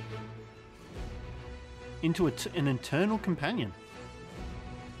works. Into an eternal companion.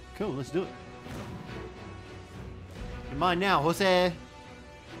 Cool, let's do it. You're mine now, Jose.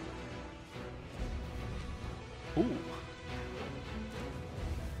 Ooh.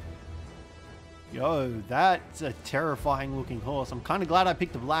 Yo, that's a terrifying looking horse. I'm kind of glad I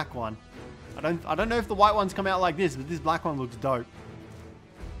picked a black one. I don't know if the white ones come out like this, but this black one looks dope.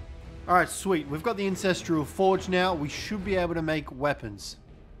 Alright, sweet. We've got the Ancestral Forge now. We should be able to make weapons.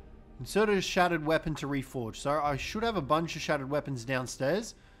 Insert a shattered weapon to reforge. So I should have a bunch of shattered weapons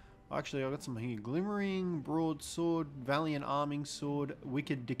downstairs. Actually, I've got some here. Glimmering Broadsword, Valiant Arming Sword,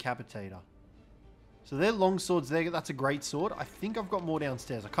 Wicked Decapitator. So they're long swords there. That's a great sword. I think I've got more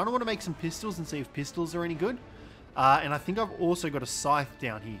downstairs. I kind of want to make some pistols and see if pistols are any good. And I think I've also got a scythe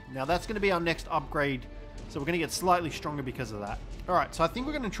down here. Now that's going to be our next upgrade. So we're going to get slightly stronger because of that. Alright, so I think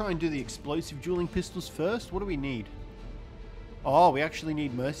we're going to try and do the explosive dueling pistols first. What do we need? Oh, we actually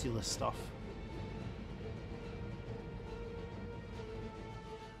need merciless stuff.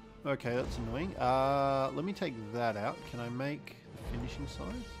 Okay, that's annoying. Let me take that out. Can I make the finishing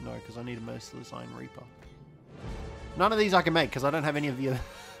size? No, because I need a merciless Iron Reaper. None of these I can make because I don't have any of the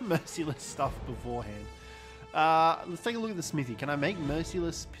merciless stuff beforehand. Let's take a look at the smithy. Can I make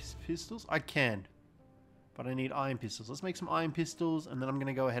merciless pistols? I can. But I need iron pistols. Let's make some iron pistols, and then I'm going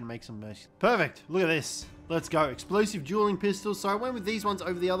to go ahead and make some mercy. Perfect. Look at this. Let's go. Explosive dueling pistols. So I went with these ones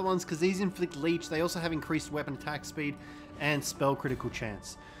over the other ones because these inflict leech. They also have increased weapon attack speed and spell critical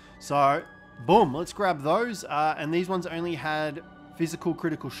chance. So, boom. Let's grab those. And these ones only had physical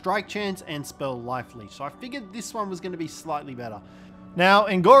critical strike chance and spell life leech. So I figured this one was going to be slightly better. Now,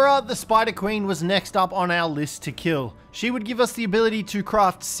 Angora, the Spider Queen, was next up on our list to kill. She would give us the ability to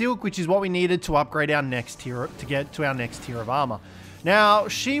craft silk, which is what we needed to upgrade our next tier, to get to our next tier of armor. Now,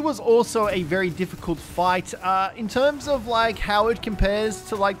 she was also a very difficult fight. In terms of, like, how it compares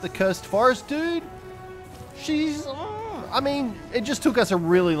to, like, the Cursed Forest dude, she's... I mean, it just took us a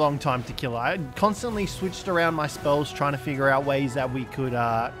really long time to kill her. I constantly switched around my spells trying to figure out ways that we could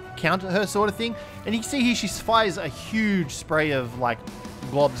counter her sort of thing. And you can see here she fires a huge spray of like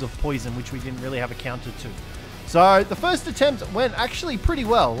globs of poison, which we didn't really have a counter to. So the first attempt went actually pretty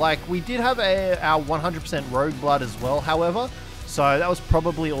well. Like we did have our 100% rogue blood as well, however. So that was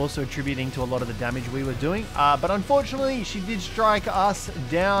probably also attributing to a lot of the damage we were doing. But unfortunately, she did strike us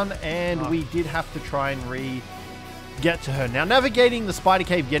down and we did have to try and get to her. Now, navigating the spider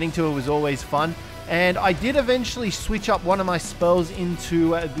cave, getting to her was always fun, and I did eventually switch up one of my spells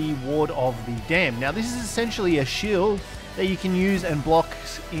into the Ward of the Dam. Now, this is essentially a shield that you can use and block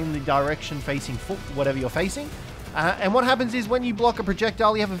in the direction facing whatever you're facing. And what happens is when you block a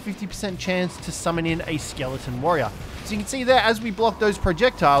projectile, you have a 50% chance to summon in a skeleton warrior. So you can see there, as we block those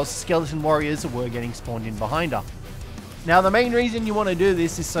projectiles, skeleton warriors were getting spawned in behind her. Now, the main reason you want to do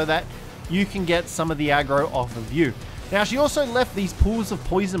this is so that you can get some of the aggro off of you. Now, she also left these pools of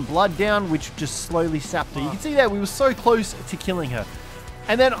poison blood down, which just slowly sapped her. You can see that we were so close to killing her.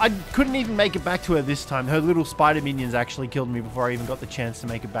 And then I couldn't even make it back to her this time. Her little spider minions actually killed me before I even got the chance to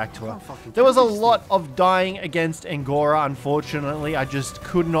make it back to her. There was a lot of dying against Angora, unfortunately. I just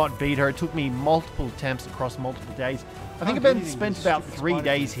could not beat her. It took me multiple attempts across multiple days. I think I spent about 3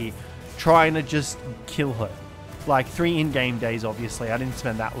 days here trying to just kill her. Like 3 in-game days, obviously. I didn't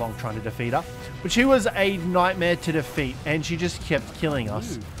spend that long trying to defeat her. But she was a nightmare to defeat, and she just kept killing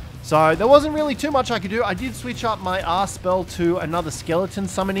us. So there wasn't really too much I could do. I did switch up my R spell to another skeleton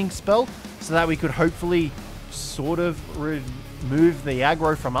summoning spell, so that we could hopefully sort of remove the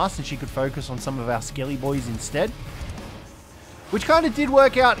aggro from us, and she could focus on some of our skelly boys instead. Which kind of did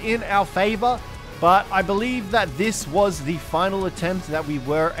work out in our favor. But I believe that this was the final attempt that we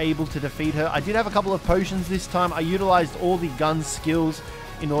were able to defeat her. I did have a couple of potions this time. I utilized all the gun skills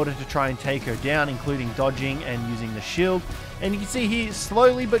in order to try and take her down, including dodging and using the shield. And you can see here,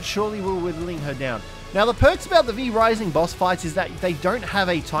 slowly but surely we're whittling her down. Now, the perks about the V Rising boss fights is that they don't have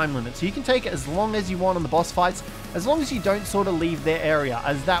a time limit. So you can take it as long as you want on the boss fights, as long as you don't sort of leave their area,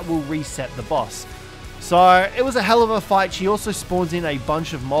 as that will reset the boss. So, it was a hell of a fight. She also spawns in a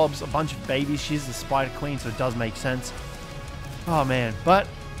bunch of mobs, a bunch of babies. She's the Spider Queen, so it does make sense. Oh, man. But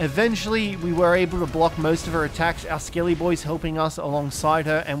eventually, we were able to block most of her attacks, our Skelly Boys helping us alongside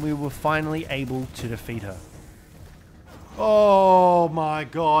her, and we were finally able to defeat her. Oh, my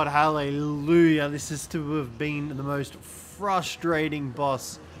God. Hallelujah. This is to have been the most frustrating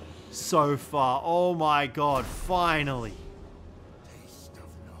boss so far. Oh, my God. Finally.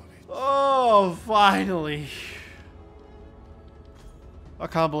 Oh, finally. I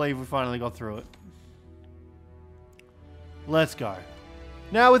can't believe we finally got through it. Let's go.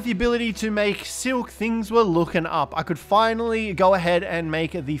 Now, with the ability to make silk, things were looking up. I could finally go ahead and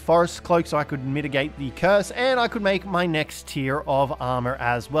make the forest cloak so I could mitigate the curse, and I could make my next tier of armor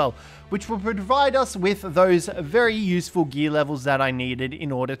as well, which will provide us with those very useful gear levels that I needed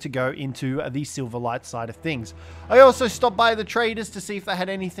in order to go into the Silverlight side of things. I also stopped by the traders to see if they had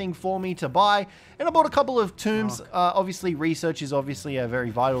anything for me to buy, and I bought a couple of tombs. Obviously, research is obviously a very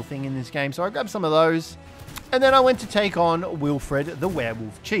vital thing in this game, so I grabbed some of those. And then I went to take on Wilfred, the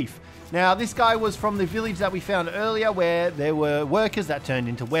Werewolf Chief. Now, this guy was from the village that we found earlier where there were workers that turned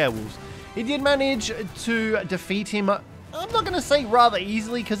into werewolves. He did manage to defeat him, I'm not going to say rather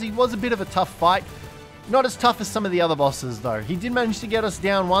easily, because he was a bit of a tough fight. Not as tough as some of the other bosses, though. He did manage to get us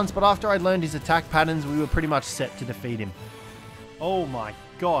down once, but after I learned his attack patterns, we were pretty much set to defeat him. Oh my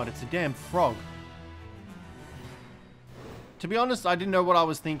god, it's a damn frog. To be honest, I didn't know what I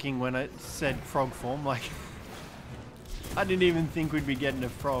was thinking when it said frog form. Like, I didn't even think we'd be getting a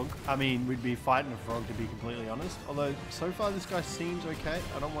frog. I mean, we'd be fighting a frog, to be completely honest. Although, so far this guy seems okay.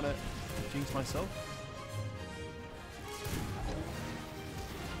 I don't want to jinx myself.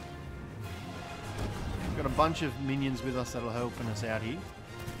 We've got a bunch of minions with us that'll help us out here.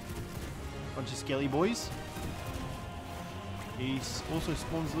 Bunch of skelly boys. He also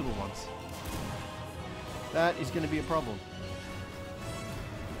spawns little ones. That is going to be a problem.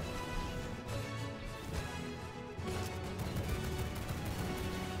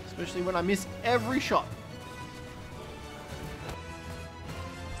 Especially when I miss every shot.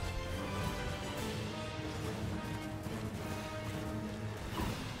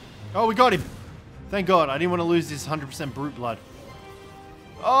 Oh, we got him. Thank God. I didn't want to lose this 100% brute blood.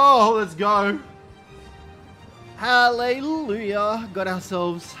 Oh, let's go. Hallelujah. Got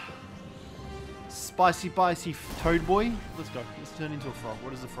ourselves spicy toad boy. Let's go. Let's turn into a frog. What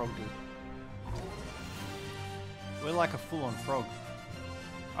does the frog do? We're like a full-on frog.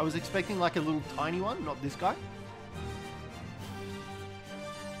 I was expecting like a little tiny one, not this guy.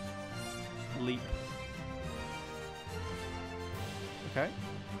 Leap. Okay.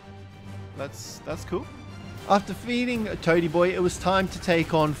 That's cool. After feeding Toady Boy, it was time to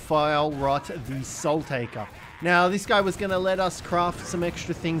take on File Rot the Soul Taker. Now, this guy was going to let us craft some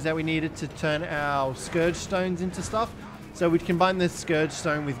extra things that we needed to turn our Scourge Stones into stuff. So we'd combine the Scourge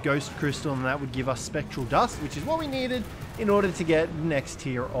Stone with Ghost Crystal, and that would give us Spectral Dust, which is what we needed in order to get the next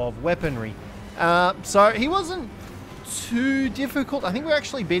tier of weaponry. So he wasn't too difficult. I think we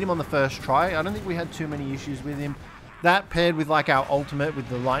actually beat him on the first try. I don't think we had too many issues with him. That paired with like our ultimate with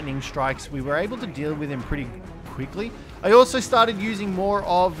the lightning strikes, we were able to deal with him pretty quickly. I also started using more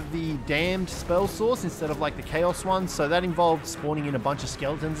of the damned spell source instead of like the chaos one, so that involved spawning in a bunch of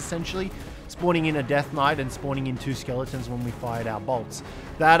skeletons essentially, spawning in a death knight and spawning in 2 skeletons when we fired our bolts.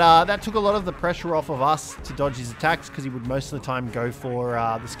 That took a lot of the pressure off of us to dodge his attacks, because he would most of the time go for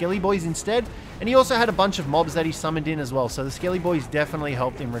the skelly boys instead, and he also had a bunch of mobs that he summoned in as well, so the skelly boys definitely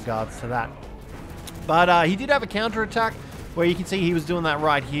helped in regards to that. But he did have a counter attack where you can see he was doing that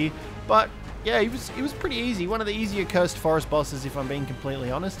right here. But yeah, he was pretty easy. One of the easier Cursed Forest bosses, if I'm being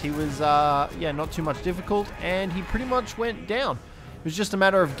completely honest. He was yeah, not too much difficult, and he pretty much went down. It was just a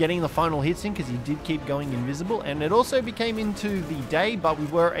matter of getting the final hits in, because he did keep going invisible, and it also became into the day, but we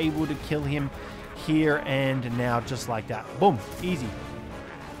were able to kill him here and now, just like that. Boom, easy.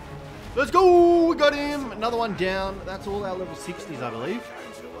 Let's go! We got him! Another one down. That's all our level 60s, I believe.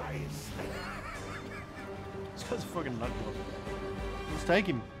 This guy's a fucking nut job. Let's take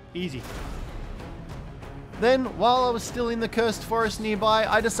him. Easy. Then, while I was still in the Cursed Forest nearby,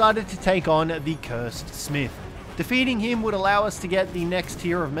 I decided to take on the Cursed Smith. Defeating him would allow us to get the next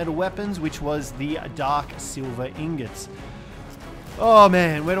tier of metal weapons, which was the Dark Silver Ingots. Oh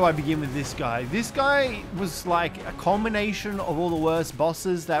man, where do I begin with this guy? This guy was like a combination of all the worst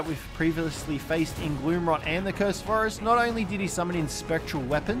bosses that we've previously faced in Gloomrot and the Cursed Forest. Not only did he summon in spectral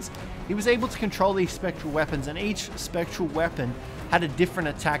weapons, he was able to control these spectral weapons, and each spectral weapon had a different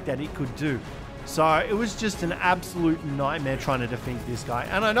attack that it could do. So it was just an absolute nightmare trying to defeat this guy.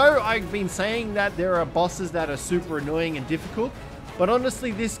 And I know I've been saying that there are bosses that are super annoying and difficult, but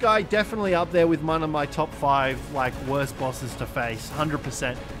honestly, this guy definitely up there with one of my top 5 like worst bosses to face,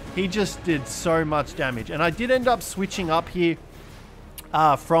 100%. He just did so much damage. And I did end up switching up here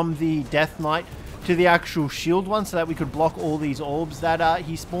from the Death Knight to the actual shield one, so that we could block all these orbs that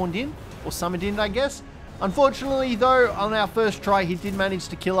he spawned in, or summoned in, I guess. Unfortunately though, on our first try, he did manage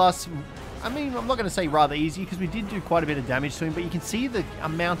to kill us. I mean, I'm not going to say rather easy, because we did do quite a bit of damage to him, but you can see the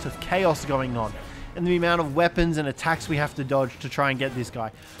amount of chaos going on and the amount of weapons and attacks we have to dodge to try and get this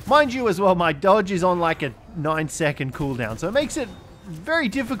guy. Mind you as well, my dodge is on like a 9-second cooldown, so it makes it very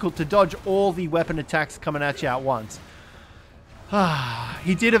difficult to dodge all the weapon attacks coming at you at once.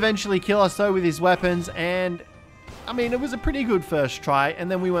 He did eventually kill us though with his weapons, and I mean, it was a pretty good first try, and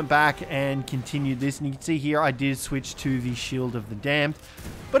then we went back and continued this, and you can see here I did switch to the Shield of the Damned,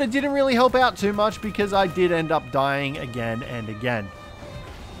 but it didn't really help out too much, because I did end up dying again and again.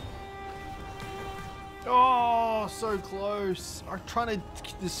 Oh, so close. I'm trying to...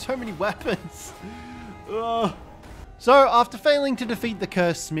 There's so many weapons. So after failing to defeat the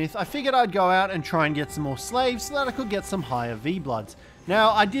Cursed Smith, I figured I'd go out and try and get some more slaves so that I could get some higher V-bloods.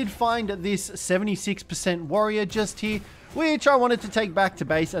 Now I did find this 76% warrior just here, which I wanted to take back to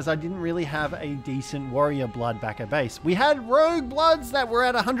base as I didn't really have a decent warrior blood back at base. We had rogue bloods that were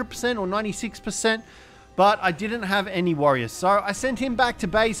at 100% or 96%, but I didn't have any warriors. So I sent him back to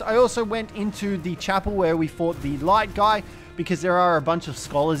base. I also went into the chapel where we fought the light guy, because there are a bunch of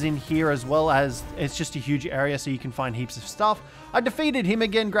scholars in here, as well as it's just a huge area so you can find heaps of stuff. I defeated him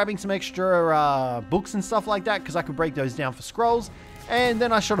again, grabbing some extra books and stuff like that because I could break those down for scrolls. And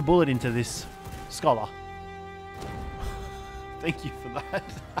then I shot a bullet into this scholar. Thank you for that.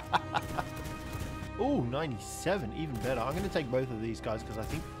 Oh, 97, even better. I'm going to take both of these guys because I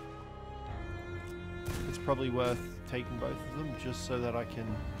think it's probably worth taking both of them just so that I can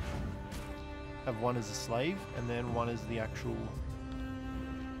have one as a slave and then one as the actual...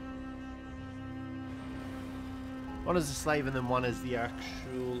 One as a slave and then one as the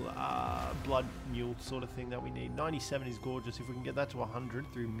actual blood mule sort of thing that we need. 97 is gorgeous. If we can get that to 100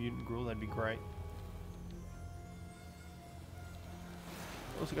 through mutant gruel, that'd be great.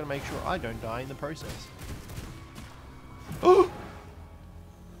 Also got to make sure I don't die in the process. Oh!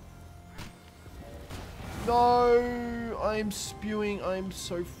 No! I'm spewing. I'm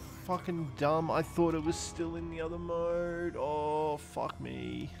so fucking dumb. I thought it was still in the other mode. Oh, fuck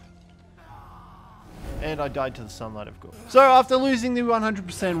me. And I died to the sunlight, of course. So after losing the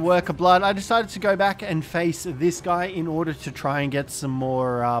 100% worker blood, I decided to go back and face this guy in order to try and get some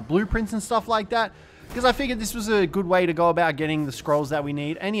more blueprints and stuff like that. Because I figured this was a good way to go about getting the scrolls that we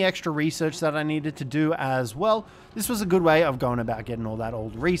need. Any extra research that I needed to do as well. This was a good way of going about getting all that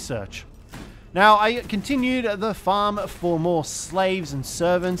old research. Now, I continued the farm for more slaves and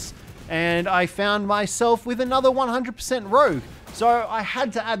servants, and I found myself with another 100% rogue. So I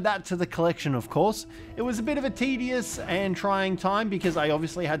had to add that to the collection, of course. It was a bit of a tedious and trying time because I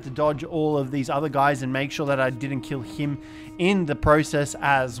obviously had to dodge all of these other guys and make sure that I didn't kill him in the process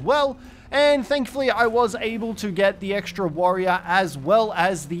as well. And thankfully, I was able to get the extra warrior as well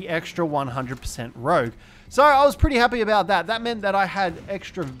as the extra 100% rogue. So I was pretty happy about that. That meant that I had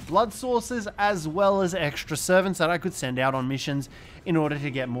extra blood sources as well as extra servants that I could send out on missions in order to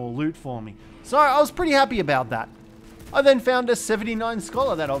get more loot for me. So I was pretty happy about that. I then found a 79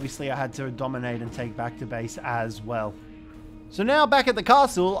 scholar that obviously I had to dominate and take back to base as well. So now back at the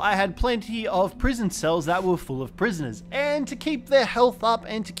castle, I had plenty of prison cells that were full of prisoners. And to keep their health up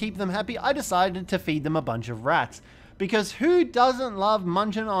and to keep them happy, I decided to feed them a bunch of rats. Because who doesn't love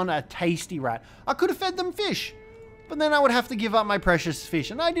munching on a tasty rat? I could have fed them fish, but then I would have to give up my precious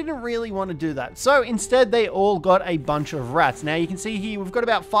fish, and I didn't really want to do that. So instead, they all got a bunch of rats. Now you can see here, we've got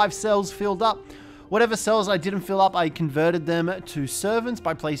about 5 cells filled up. Whatever cells I didn't fill up, I converted them to servants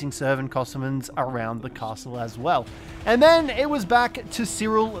by placing servant costumers around the castle as well. And then it was back to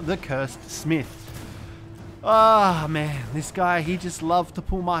Cyril the Cursed Smith. Ah, man, this guy, he just loved to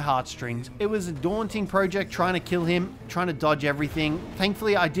pull my heartstrings. It was a daunting project trying to kill him, trying to dodge everything.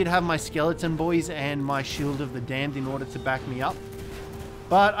 Thankfully, I did have my skeleton boys and my Shield of the Damned in order to back me up.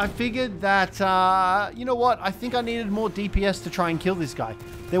 But I figured that, you know what, I think I needed more DPS to try and kill this guy.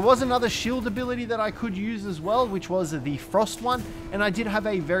 There was another shield ability that I could use as well, which was the Frost one, and I did have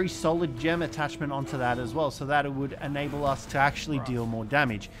a very solid gem attachment onto that as well, so that it would enable us to actually deal more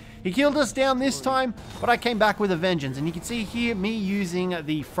damage. He killed us down this time, but I came back with a vengeance, and you can see here me using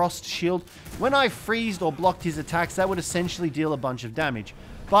the Frost shield. When I freezed or blocked his attacks, that would essentially deal a bunch of damage.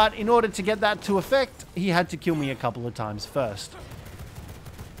 But in order to get that to effect, he had to kill me a couple of times first.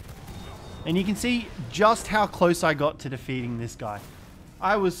 And you can see just how close I got to defeating this guy.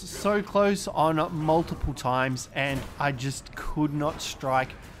 I was so close on multiple times, and I just could not strike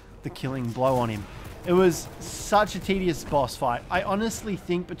the killing blow on him. It was such a tedious boss fight. I honestly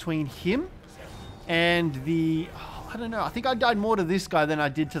think between him and the... I don't know. I think I died more to this guy than I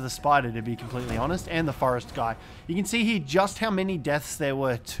did to the spider, to be completely honest, and the forest guy. You can see here just how many deaths there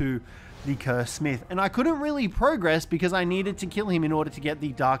were to the Cursed Smith. And I couldn't really progress because I needed to kill him in order to get the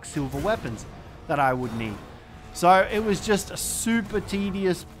dark silver weapons that I would need. So it was just a super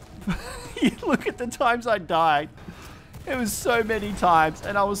tedious... Look at the times I died. It was so many times,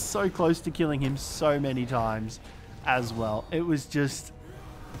 and I was so close to killing him so many times as well. It was just...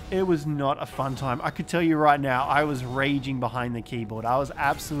 It was not a fun time. I could tell you right now, I was raging behind the keyboard. I was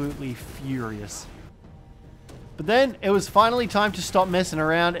absolutely furious. But then, it was finally time to stop messing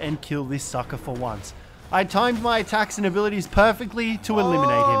around and kill this sucker for once. I timed my attacks and abilities perfectly to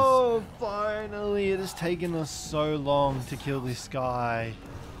eliminate him. Oh, finally. It has taken us so long to kill this guy.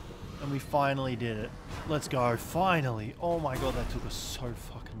 And we finally did it. Let's go. Finally. Oh my god, that took us so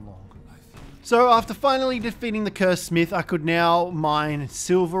fucking long. So after finally defeating the Cursed Smith, I could now mine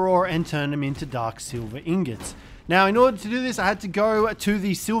silver ore and turn them into dark silver ingots. Now, in order to do this, I had to go to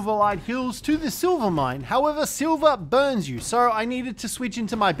the Silverlight Hills to the silver mine. However, silver burns you, so I needed to switch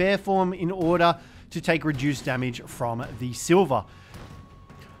into my bear form in order to take reduced damage from the silver.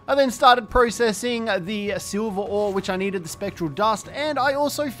 I then started processing the silver ore, which I needed the spectral dust, and I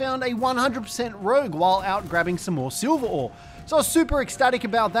also found a 100% rogue while out grabbing some more silver ore. So I was super ecstatic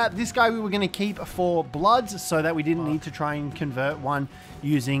about that. This guy we were going to keep for bloods so that we didn't need to try and convert one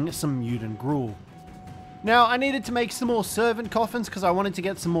using some mutant gruel. Now, I needed to make some more servant coffins because I wanted to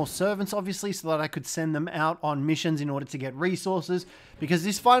get some more servants, obviously, so that I could send them out on missions in order to get resources. Because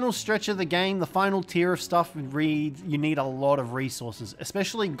this final stretch of the game, the final tier of stuff reads, you need a lot of resources,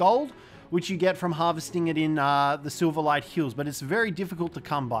 especially gold, which you get from harvesting it in the Silverlight Hills, but it's very difficult to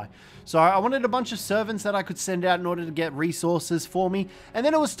come by. So I wanted a bunch of servants that I could send out in order to get resources for me, and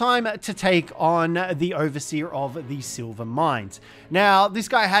then it was time to take on the Overseer of the Silver Mines. Now, this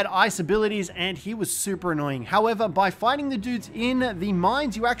guy had ice abilities, and he was super annoying. However, by fighting the dudes in the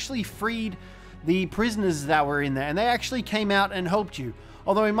mines, you actually freed the prisoners that were in there, and they actually came out and helped you.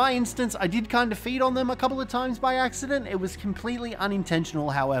 Although in my instance, I did kind of feed on them a couple of times by accident. It was completely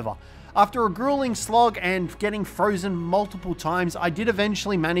unintentional, however. After a grueling slog and getting frozen multiple times, I did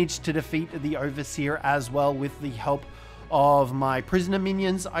eventually manage to defeat the Overseer as well with the help of my prisoner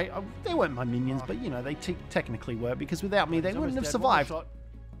minions. They weren't my minions, but you know, they technically were, because without me, they wouldn't have survived.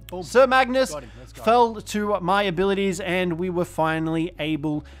 Sir Magnus fell to my abilities, and we were finally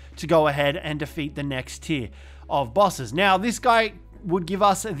able to go ahead and defeat the next tier of bosses. Now, this guy would give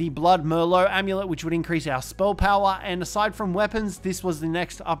us the Blood Merlot amulet, which would increase our spell power, and aside from weapons, this was the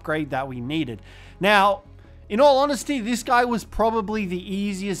next upgrade that we needed. Now, in all honesty, this guy was probably the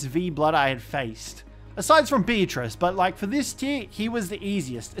easiest V-Blood I had faced, aside from Beatrice, but like for this tier, he was the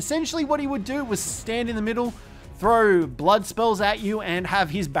easiest. Essentially what he would do was stand in the middle, throw blood spells at you, and have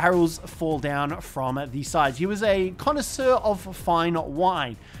his barrels fall down from the sides. He was a connoisseur of fine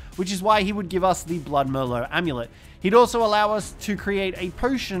wine, which is why he would give us the Blood Merlot amulet. He'd also allow us to create a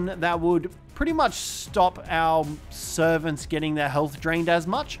potion that would pretty much stop our servants getting their health drained as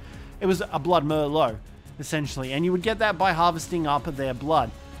much. It was a Blood Merlot, essentially, and you would get that by harvesting up their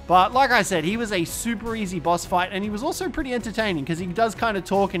blood. But like I said, he was a super easy boss fight, and he was also pretty entertaining because he does kind of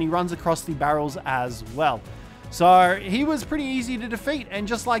talk and he runs across the barrels as well. So he was pretty easy to defeat, and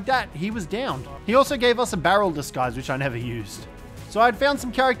just like that, he was downed. He also gave us a barrel disguise, which I never used. So I'd found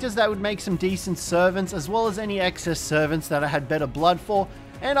some characters that would make some decent servants, as well as any excess servants that I had better blood for,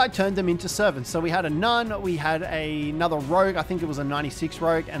 and I turned them into servants. So we had a nun, we had another rogue, I think it was a 96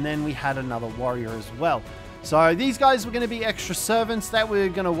 rogue, and then we had another warrior as well. So these guys were going to be extra servants that were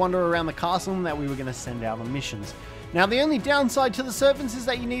going to wander around the castle and that we were going to send out on missions. Now, the only downside to the servants is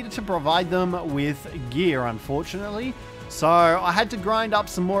that you needed to provide them with gear, unfortunately. So I had to grind up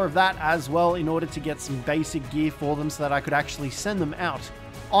some more of that as well in order to get some basic gear for them so that I could actually send them out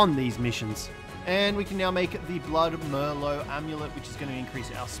on these missions. And we can now make the Blood Merlot amulet, which is going to increase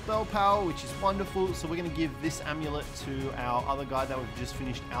our spell power, which is wonderful. So we're going to give this amulet to our other guy that we've just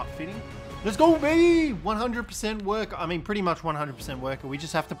finished outfitting. Let's go, me! 100% worker. I mean, pretty much 100% worker. We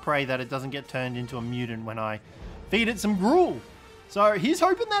just have to pray that it doesn't get turned into a mutant when I feed it some gruel. So he's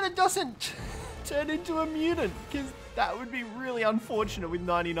hoping that it doesn't turn into a mutant, because that would be really unfortunate with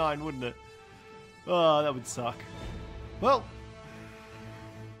 99, wouldn't it? Oh, that would suck. Well,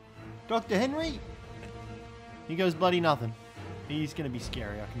 Dr. Henry, he goes bloody nothing. He's going to be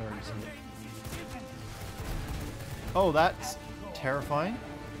scary, I can already see it. Oh, that's terrifying.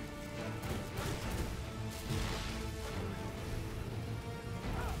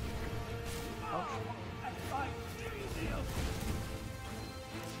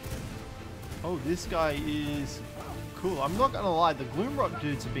 Oh, this guy is cool. I'm not gonna lie, the Gloomrot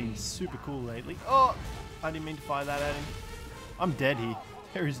dudes have been super cool lately. Oh, I didn't mean to fire that at him. I'm dead here.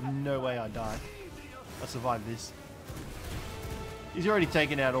 There is no way I die. I survived this. He's already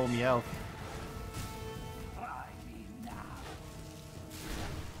taken out all my health.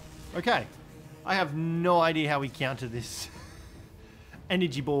 Okay. I have no idea how we counter this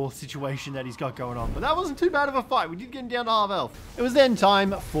energy ball situation that he's got going on, but that wasn't too bad of a fight. We did get him down to half health. It was then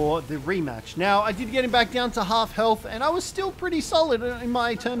time for the rematch. Now, I did get him back down to half health, and I was still pretty solid in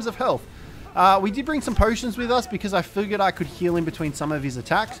my terms of health. We did bring some potions with us because I figured I could heal him between some of his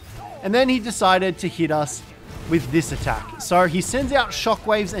attacks, and then he decided to hit us with this attack. So he sends out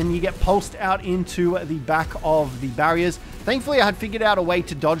shockwaves, and you get pulsed out into the back of the barriers. Thankfully, I had figured out a way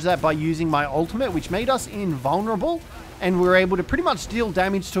to dodge that by using my ultimate, which made us invulnerable, and we were able to pretty much deal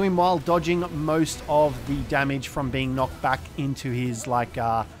damage to him while dodging most of the damage from being knocked back into his, like,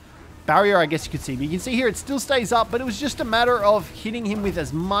 barrier, I guess you could see. But you can see here it still stays up, but it was just a matter of hitting him with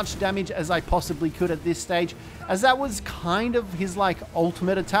as much damage as I possibly could at this stage, as that was kind of his like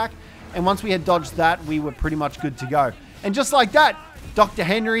ultimate attack. And once we had dodged that, we were pretty much good to go. And just like that, Dr.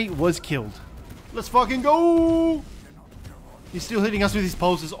 Henry was killed. Let's fucking go! He's still hitting us with his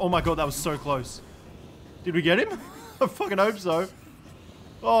pulses. Oh my god, that was so close. Did we get him? I fucking hope so.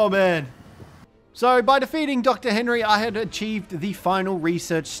 Oh man. So by defeating Dr. Henry, I had achieved the final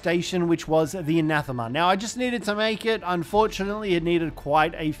research station, which was the anathema. Now I just needed to make it. Unfortunately, it needed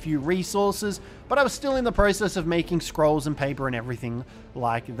quite a few resources, but I was still in the process of making scrolls and paper and everything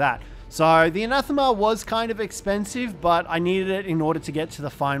like that. So the anathema was kind of expensive, but I needed it in order to get to the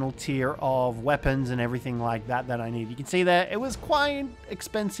final tier of weapons and everything like that I need. You can see there, it was quite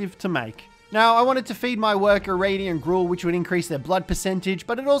expensive to make. Now, I wanted to feed my worker radiant gruel, which would increase their blood percentage,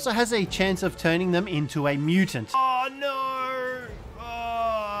 but it also has a chance of turning them into a mutant. Oh no!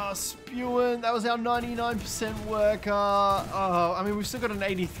 Oh, spewing. That was our 99% worker. Oh, I mean, we've still got an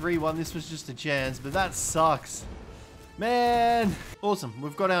 83 one. This was just a chance, but that sucks. Man. Awesome.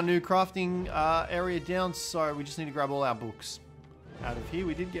 We've got our new crafting area down, so we just need to grab all our books out of here.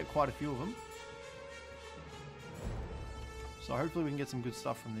 We did get quite a few of them. So hopefully we can get some good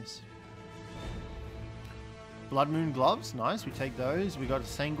stuff from this. Blood Moon gloves, nice. We take those. We got a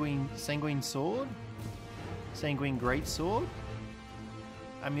sanguine sword, sanguine great sword,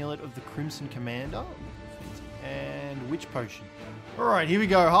 amulet of the Crimson Commander, and witch potion. All right, here we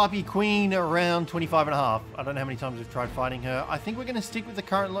go. Harpy Queen around 25.5. I don't know how many times we've tried fighting her. I think we're going to stick with the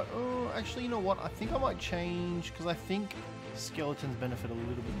current. Oh, actually, you know what? I think I might change because I think skeletons benefit a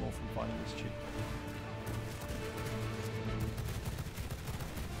little bit more from fighting this chick.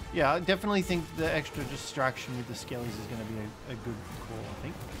 Yeah, I definitely think the extra distraction with the skellies is going to be a good call, I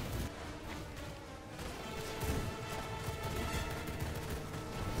think.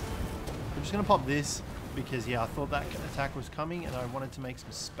 I'm just going to pop this because, yeah, I thought that attack was coming and I wanted to make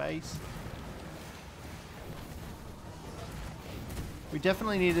some space. We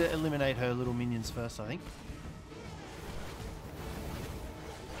definitely need to eliminate her little minions first, I think.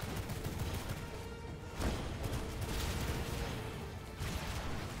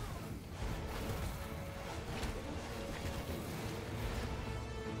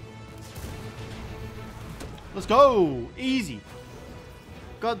 Let's go! Easy.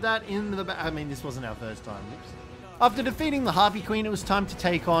 Got that in the back. I mean, this wasn't our first time. Oops. After defeating the Harpy Queen, it was time to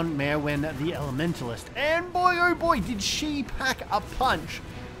take on Merwin the Elementalist. And boy, oh boy, did she pack a punch.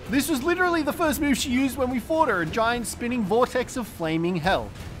 This was literally the first move she used when we fought her, a giant spinning vortex of flaming hell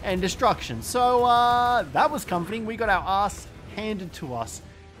and destruction. So, that was comforting. We got our ass handed to us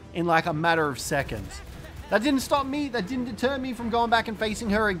in like a matter of seconds. That didn't stop me. That didn't deter me from going back and facing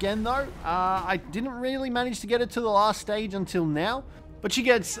her again, though. I didn't really manage to get her to the last stage until now, but she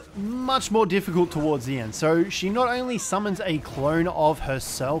gets much more difficult towards the end. So she not only summons a clone of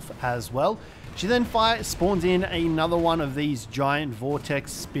herself as well, she then spawns in another one of these giant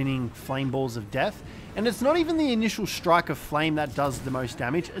vortex spinning flame balls of death. And it's not even the initial strike of flame that does the most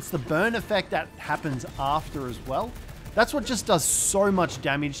damage. It's the burn effect that happens after as well. That's what just does so much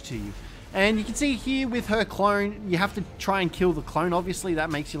damage to you. And you can see here with her clone, you have to try and kill the clone. Obviously, that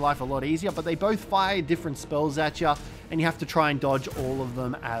makes your life a lot easier, but they both fire different spells at you, and you have to try and dodge all of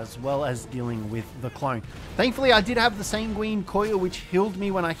them as well as dealing with the clone. Thankfully, I did have the Sanguine Coil, which healed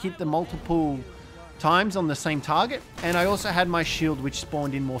me when I hit the multiple times on the same target, and I also had my shield, which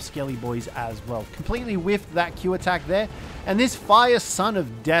spawned in more Skelly Boys as well. Completely whiffed that Q attack there, and this Fire Sun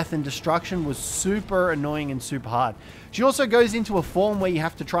of Death and Destruction was super annoying and super hard. She also goes into a form where you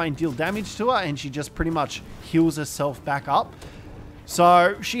have to try and deal damage to her, and she just pretty much heals herself back up.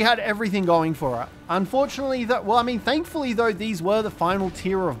 So she had everything going for her. Unfortunately, thankfully though, these were the final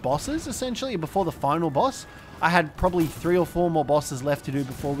tier of bosses, essentially, before the final boss. I had probably 3 or 4 more bosses left to do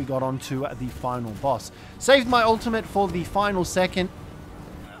before we got onto the final boss. Saved my ultimate for the final second.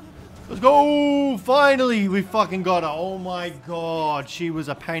 Let's go! Finally, we fucking got her. Oh my god, she was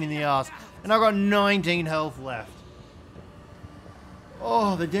a pain in the ass. And I got 19 health left.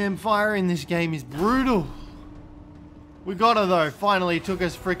 Oh, the damn fire in this game is brutal. We got her though. Finally, it took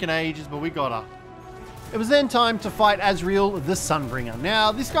us freaking ages, but we got her. It was then time to fight Azrael the Sunbringer.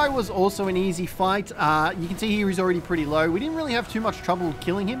 Now, this guy was also an easy fight. You can see here he's already pretty low. We didn't really have too much trouble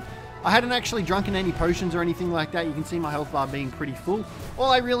killing him. I hadn't actually drunken any potions or anything like that. You can see my health bar being pretty full.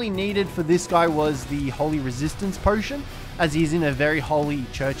 All I really needed for this guy was the Holy Resistance Potion, as he's in a very holy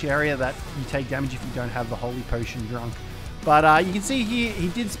church area that you take damage if you don't have the Holy Potion drunk. But you can see here, he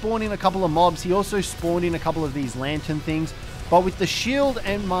did spawn in a couple of mobs. He also spawned in a couple of these lantern things. But with the shield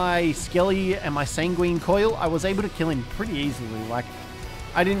and my Skelly and my Sanguine Coil, I was able to kill him pretty easily. Like,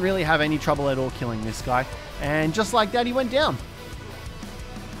 I didn't really have any trouble at all killing this guy. And just like that, he went down.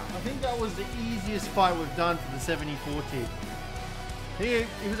 I think that was the easiest fight we've done for the 74 tier.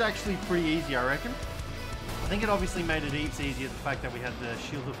 It was actually pretty easy, I reckon. I think it obviously made it heaps easier, the fact that we had the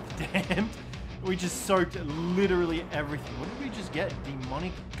Shield of the Damned. We just soaked literally everything. What did we just get?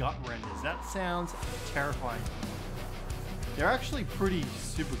 Demonic gut renders. That sounds terrifying. They're actually pretty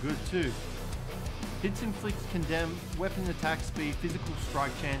super good too. Hits inflicts condemn, weapon attack speed, physical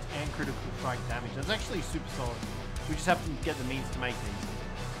strike chance, and critical strike damage. That's actually super solid. We just have to get the means to make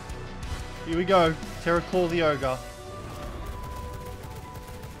these. Here we go. Terraclaw the Ogre.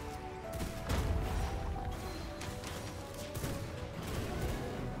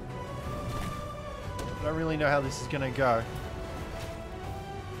 I don't really know how this is going to go.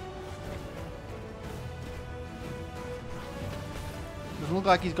 Doesn't look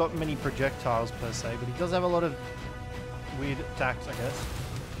like he's got many projectiles per se, but he does have a lot of weird attacks, I guess.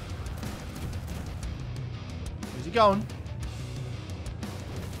 Where's he going?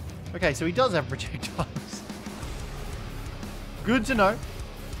 Okay, so he does have projectiles. Good to know.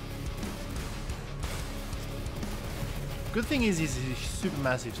 Good thing is he's super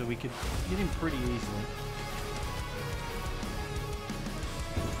massive, so we could hit him pretty easily.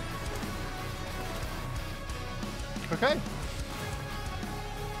 Okay.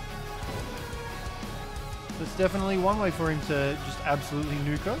 That's definitely one way for him to just absolutely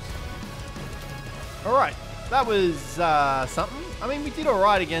nuke us. Alright, that was something. I mean, we did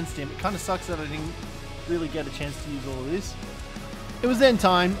alright against him. It kind of sucks that I didn't really get a chance to use all of this. It was then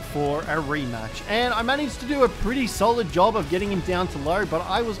time for a rematch, and I managed to do a pretty solid job of getting him down to low, but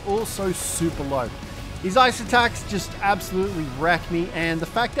I was also super low. His ice attacks just absolutely wreck me, and the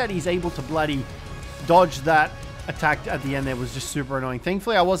fact that he's able to bloody dodge that attack at the end there was just super annoying.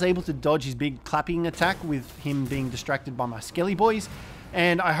 Thankfully, I was able to dodge his big clapping attack with him being distracted by my Skelly Boys,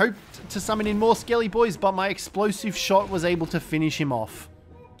 and I hoped to summon in more Skelly Boys, but my explosive shot was able to finish him off.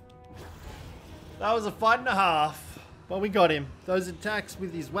 That was a fight and a half. Well, we got him. Those attacks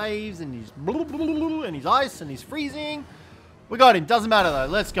with his waves and his and his ice and his freezing. We got him. Doesn't matter though.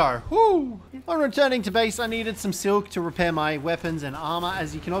 Let's go. Woo! On returning to base, I needed some silk to repair my weapons and armor.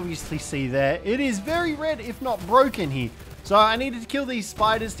 As you can obviously see there, it is very red, if not broken here. So I needed to kill these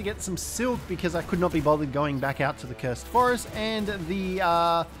spiders to get some silk because I could not be bothered going back out to the Cursed Forest. And the,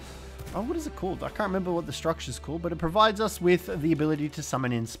 oh, what is it called? I can't remember what the structure's called, but it provides us with the ability to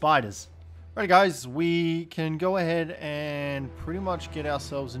summon in spiders. Right guys, we can go ahead and pretty much get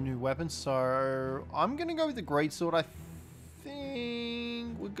ourselves a new weapon. So I'm going to go with the Greatsword. I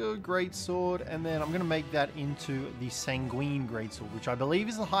think we'll go Greatsword, and then I'm going to make that into the Sanguine Greatsword, which I believe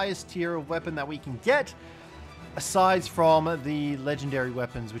is the highest tier of weapon that we can get, aside from the legendary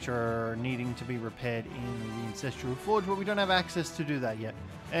weapons, which are needing to be repaired in the Ancestral Forge, but we don't have access to do that yet.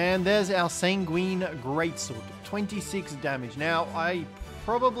 And there's our Sanguine Greatsword, 26 damage. Now, I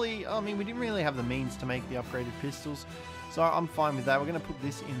mean, we didn't really have the means to make the upgraded pistols, so I'm fine with that. We're going to put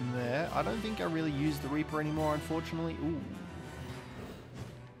this in there. I don't think I really use the Reaper anymore, unfortunately. Ooh.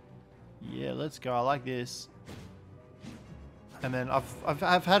 Yeah, let's go. I like this. And then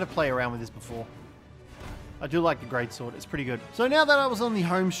I've had to play around with this before. I do like the Greatsword. It's pretty good. So now that I was on the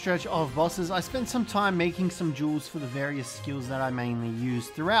home stretch of bosses, I spent some time making some jewels for the various skills that I mainly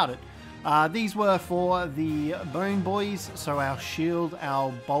used throughout it. These were for the Bone Boys, so our shield,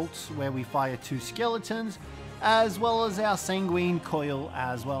 our bolts where we fire 2 skeletons, as well as our Sanguine Coil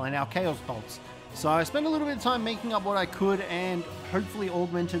as well, and our Chaos Bolts. So I spent a little bit of time making up what I could and hopefully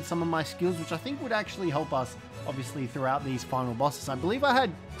augmented some of my skills, which I think would actually help us, obviously, throughout these final bosses. I believe I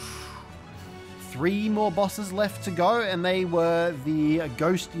had 3 more bosses left to go, and they were the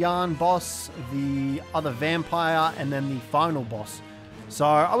Ghost Yarn boss, the other vampire, and then the final boss. So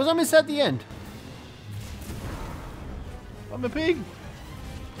I was almost at the end. I'm a pig.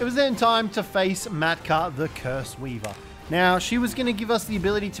 It was then time to face Matka, the Curse Weaver. Now, she was going to give us the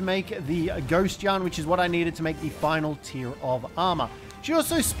ability to make the Ghost Yarn, which is what I needed to make the final tier of armor. She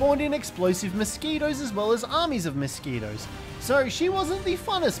also spawned in explosive mosquitoes as well as armies of mosquitoes. So she wasn't the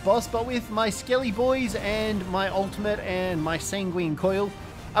funnest boss, but with my Skelly Boys and my ultimate and my Sanguine Coil,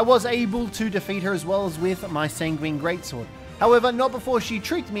 I was able to defeat her as well as with my Sanguine Greatsword. However, not before she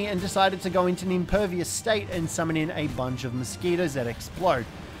tricked me and decided to go into an impervious state and summon in a bunch of mosquitoes that explode.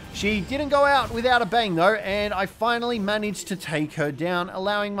 She didn't go out without a bang though, and I finally managed to take her down,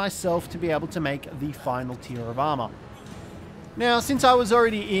 allowing myself to be able to make the final tier of armor. Now, since I was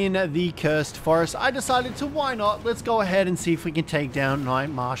already in the Cursed Forest, I decided to, why not, let's go ahead and see if we can take down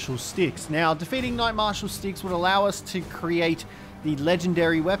Knight Marshal Sticks. Now, defeating Knight Marshal Sticks would allow us to create the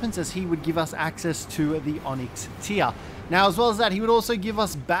legendary weapons, as he would give us access to the Onyx tier. Now, as well as that, he would also give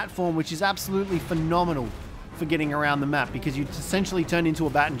us bat form, which is absolutely phenomenal for getting around the map, because you essentially turn into a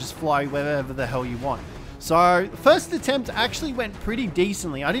bat and just fly wherever the hell you want. So, first attempt actually went pretty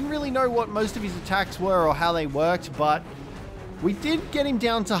decently. I didn't really know what most of his attacks were or how they worked, but we did get him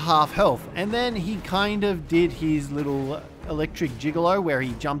down to half health. And then he kind of did his little electric gigolo where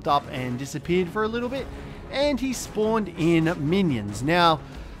he jumped up and disappeared for a little bit, and he spawned in minions. Now,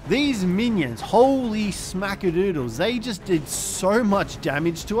 these minions, holy smackadoodles, they just did so much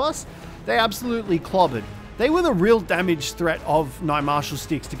damage to us. They absolutely clobbered. They were the real damage threat of Knight Martial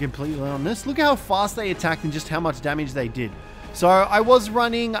Sticks, to be completely honest. Look at how fast they attacked and just how much damage they did. So I was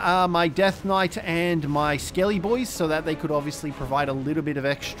running my Death Knight and my Skelly Boys so that they could obviously provide a little bit of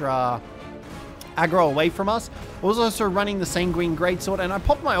extra aggro away from us. I was also running the Sanguine Greatsword, and I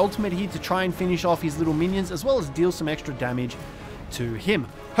popped my ultimate here to try and finish off his little minions, as well as deal some extra damage to him,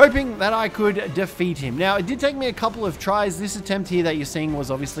 hoping that I could defeat him. Now, it did take me a couple of tries. This attempt here that you're seeing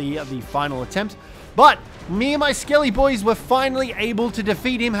was obviously the final attempt, but me and my Skelly Boys were finally able to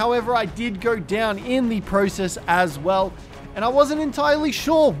defeat him. However, I did go down in the process as well, and I wasn't entirely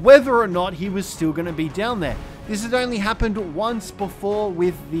sure whether or not he was still going to be down there. This had only happened once before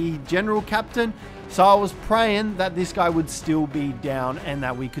with the General Captain, so I was praying that this guy would still be down and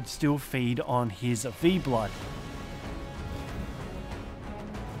that we could still feed on his V-Blood.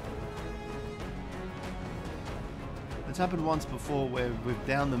 It's happened once before where we've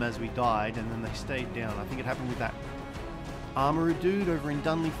downed them as we died and then they stayed down. I think it happened with that Armorer dude over in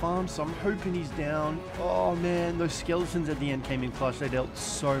Dunley Farm, so I'm hoping he's down. Oh man, those skeletons at the end came in clutch. They dealt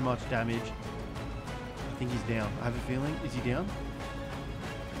so much damage. I think he's down. I have a feeling. Is he down?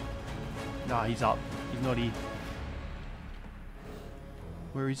 Nah, he's up. If not, he...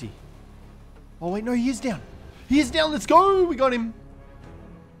 Where is he? Oh wait, no, he is down. He is down. Let's go. We got him.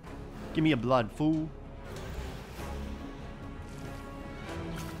 Give me a blood, fool.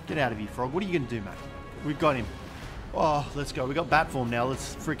 Get out of here, frog. What are you going to do, mate? We've got him. Oh, let's go. We got bat form now.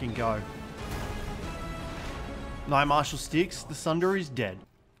 Let's freaking go. Knight Martial Sticks. The Sunder is dead.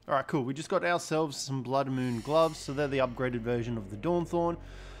 Alright, cool. We just got ourselves some Blood Moon gloves. So they're the upgraded version of the Dawnthorn,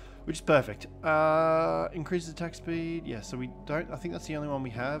 which is perfect. Increases attack speed. Yeah, so we don't... I think that's the only one we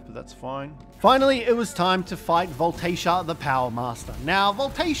have, but that's fine. Finally, it was time to fight Voltatia, the Power Master. Now,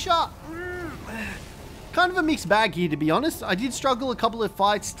 Voltatia... kind of a mixed bag here, to be honest. I did struggle a couple of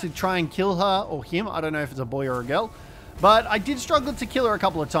fights to try and kill her, or him. I don't know if it's a boy or a girl. But I did struggle to kill her a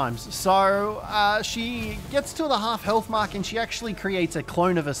couple of times. So she gets to the half health mark and she actually creates a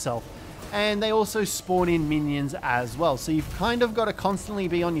clone of herself. And they also spawn in minions as well. So you've kind of got to constantly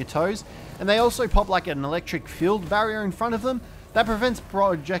be on your toes. And they also pop like an electric field barrier in front of them that prevents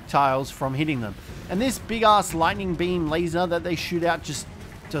projectiles from hitting them. And this big ass lightning beam laser that they shoot out just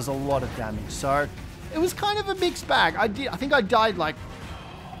does a lot of damage. So it was kind of a mixed bag. I think I died like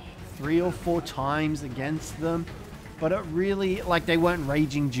 3 or 4 times against them. But it really, like, they weren't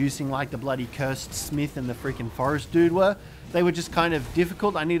raging juicing like the bloody Cursed Smith and the freaking Forest dude were. They were just kind of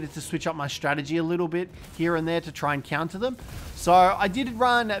difficult. I needed to switch up my strategy a little bit here and there to try and counter them. So I did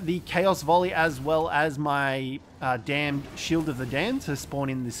run the Chaos Volley as well as my damned Shield of the Damned to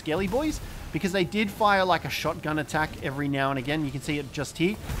spawn in the Skelly Boys, because they did fire like a shotgun attack every now and again. You can see it just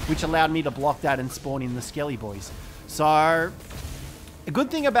here, which allowed me to block that and spawn in the Skelly Boys. So a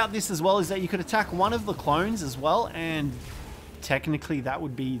good thing about this as well is that you could attack one of the clones as well, and technically that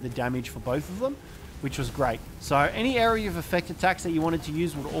would be the damage for both of them, which was great. So any area of effect attacks that you wanted to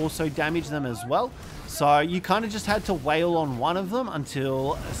use would also damage them as well. So you kind of just had to wail on one of them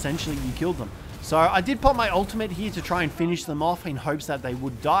until essentially you killed them. So I did pop my ultimate here to try and finish them off in hopes that they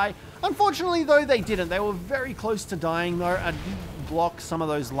would die. Unfortunately though, they didn't. They were very close to dying though. I did block some of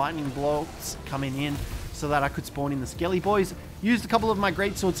those lightning bolts coming in so that I could spawn in the Skelly Boys. Used a couple of my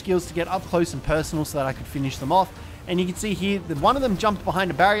greatsword skills to get up close and personal so that I could finish them off. And you can see here that one of them jumped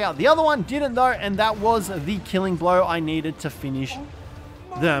behind a barrier. The other one didn't though, and that was the killing blow I needed to finish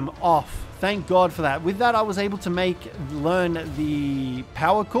them off. Thank God for that. With that, I was able to learn the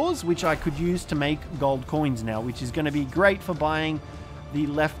power cores, which I could use to make gold coins now, which is going to be great for buying the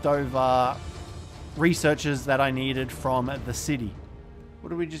leftover researchers that I needed from the city. What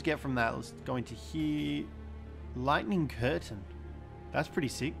did we just get from that? Let's go into here. Lightning Curtain. That's pretty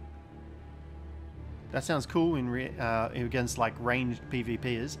sick. That sounds cool against like ranged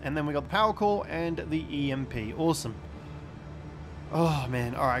PvPers. And then we got the Power Core and the EMP. Awesome. Oh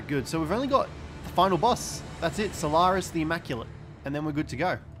man, alright, good. So we've only got the final boss. That's it, Solaris the Immaculate. And then we're good to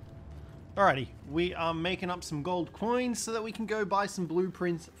go. Alrighty, we are making up some gold coins so that we can go buy some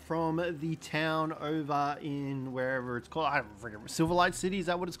blueprints from the town over in wherever it's called. I don't forget. Silverlight City, is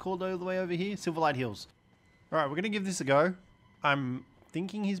that what it's called all the way over here? Silverlight Hills. Alright, we're going to give this a go. I'm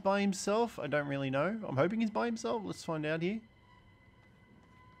thinking he's by himself. I don't really know. I'm hoping he's by himself. Let's find out here.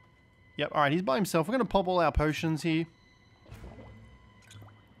 Yep, alright, he's by himself. We're going to pop all our potions here.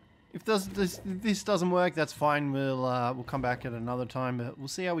 If this doesn't work, that's fine. We'll come back at another time. But we'll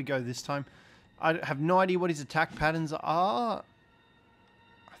see how we go this time. I have no idea what his attack patterns are.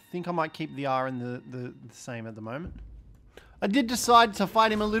 I think I might keep the R and the same at the moment. I did decide to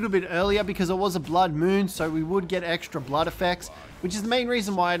fight him a little bit earlier because it was a blood moon, so we would get extra blood effects, which is the main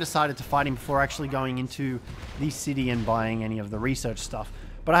reason why I decided to fight him before actually going into the city and buying any of the research stuff.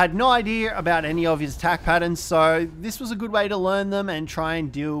 But I had no idea about any of his attack patterns, so this was a good way to learn them and try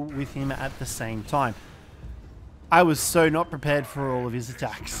and deal with him at the same time. I was so not prepared for all of his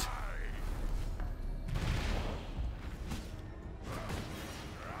attacks.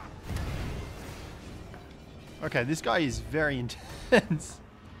 Okay, this guy is very intense.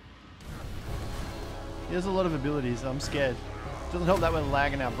 He has a lot of abilities. I'm scared. Doesn't help that we're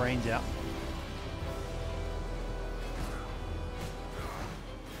lagging our brains out.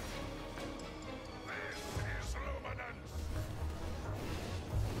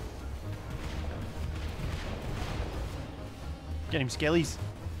 Get him, Skellies.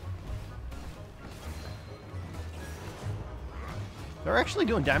 They're actually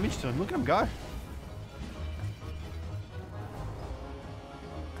doing damage to him. Look at him go.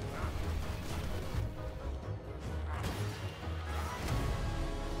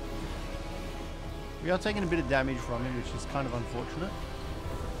 We are taking a bit of damage from him, which is kind of unfortunate.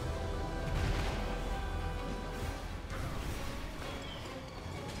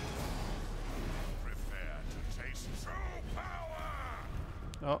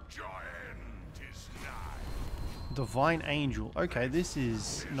 Oh. Divine Angel. Okay, this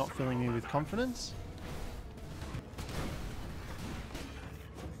is not filling me with confidence.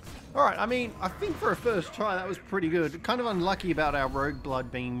 Alright, I mean, I think for a first try that was pretty good. Kind of unlucky about our rogue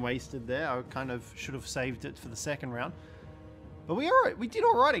blood being wasted there. I kind of should have saved it for the second round. But we did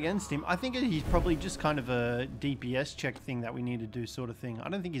alright against him. I think he's probably just kind of a DPS check thing that we need to do sort of thing. I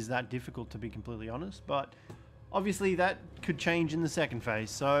don't think he's that difficult, to be completely honest, but obviously that could change in the second phase.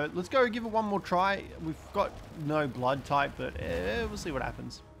 So let's go give it one more try. We've got no blood type, but we'll see what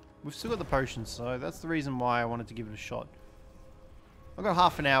happens. We've still got the potions, so that's the reason why I wanted to give it a shot. I've got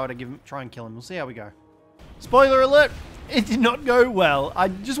half an hour to try and kill him. We'll see how we go. Spoiler alert! It did not go well. I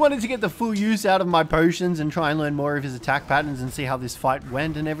just wanted to get the full use out of my potions and try and learn more of his attack patterns and see how this fight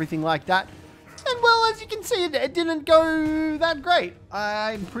went and everything like that. And well, as you can see, it didn't go that great.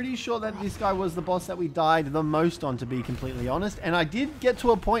 I'm pretty sure that this guy was the boss that we died the most on, to be completely honest. And I did get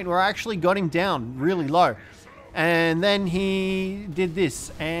to a point where I actually got him down really low. And then he did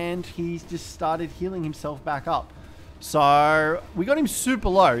this, and he just started healing himself back up. So we got him super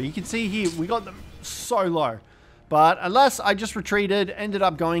low. You can see here, we got them so low. But alas, I just retreated, ended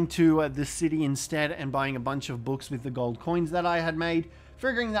up going to the city instead and buying a bunch of books with the gold coins that I had made,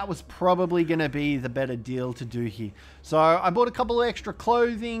 figuring that was probably going to be the better deal to do here. So I bought a couple of extra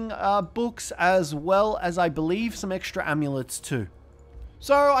clothing, books, as well as I believe some extra amulets too.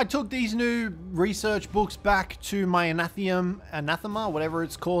 So I took these new research books back to my anathema, whatever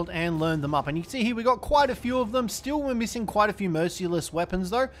it's called, and learned them up. And you can see here we got quite a few of them. Still we're missing quite a few merciless weapons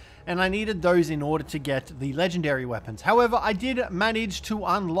though, and I needed those in order to get the legendary weapons. However, I did manage to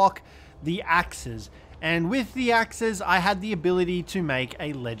unlock the axes. And with the axes, I had the ability to make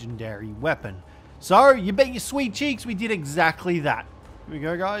a legendary weapon. So, you bet your sweet cheeks we did exactly that. Here we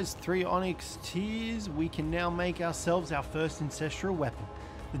go, guys. 3 onyx tears. We can now make ourselves our first ancestral weapon,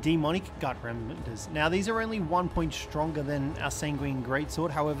 the demonic gut remnants. Now, these are only 1 point stronger than our sanguine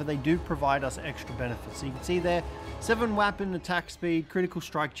greatsword. However, they do provide us extra benefits. So you can see there, 7 weapon attack speed, critical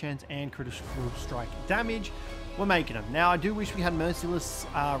strike chance, and critical strike damage. We're making them. Now, I do wish we had Merciless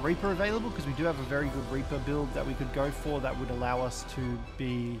Reaper available, because we do have a very good Reaper build that we could go for that would allow us to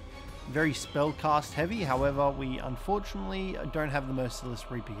be very spellcast heavy. However, we unfortunately don't have the Merciless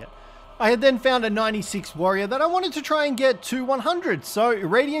Reaper yet. I had then found a 96 warrior that I wanted to try and get to 100. So,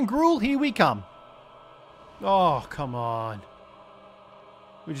 Irradiant Gruel, here we come. Oh, come on.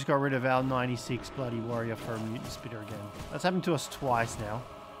 We just got rid of our 96 bloody warrior for a mutant spitter again. That's happened to us twice now.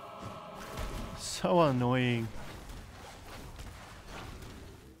 So annoying.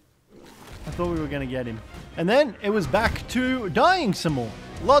 I thought we were going to get him. And then it was back to dying some more.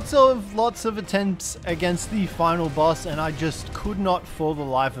 Lots of attempts against the final boss, and I just could not for the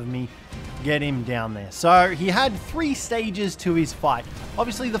life of me get him down there. So he had 3 stages to his fight.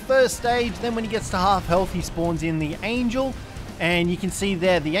 Obviously the first stage, then when he gets to half health, he spawns in the angel. And you can see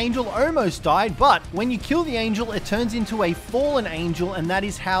there, the angel almost died, but when you kill the angel, it turns into a fallen angel, and that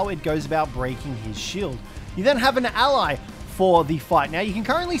is how it goes about breaking his shield. You then have an ally for the fight. Now you can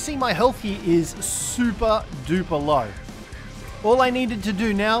currently see my health here is super duper low. All I needed to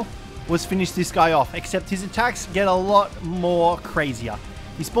do now was finish this guy off, except his attacks get a lot more crazier.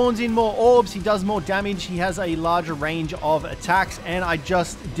 He spawns in more orbs, he does more damage, he has a larger range of attacks, and I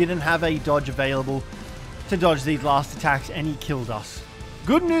just didn't have a dodge available to dodge these last attacks, and he killed us.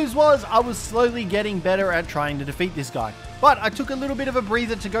 Good news was I was slowly getting better at trying to defeat this guy. But I took a little bit of a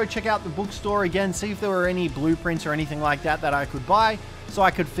breather to go check out the bookstore again, see if there were any blueprints or anything like that that I could buy so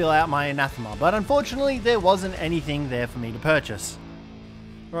I could fill out my anathema. But unfortunately, there wasn't anything there for me to purchase.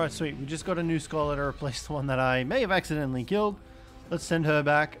 Alright, sweet. We just got a new scholar to replace the one that I may have accidentally killed. Let's send her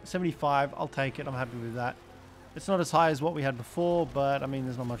back. 75. I'll take it. I'm happy with that. It's not as high as what we had before, but I mean,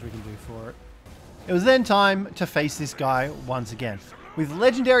 there's not much we can do for it. It was then time to face this guy once again. With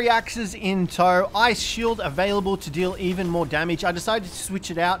legendary axes in tow, ice shield available to deal even more damage, I decided to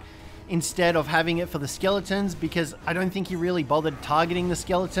switch it out instead of having it for the skeletons because I don't think he really bothered targeting the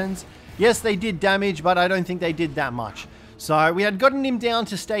skeletons. Yes, they did damage, but I don't think they did that much. So we had gotten him down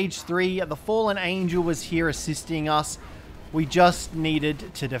to stage 3. The fallen angel was here assisting us. We just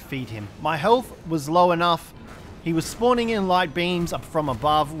needed to defeat him. My health was low enough. He was spawning in light beams up from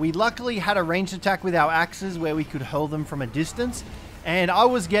above. We luckily had a ranged attack with our axes where we could hurl them from a distance, and I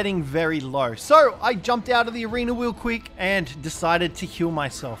was getting very low. So I jumped out of the arena real quick and decided to heal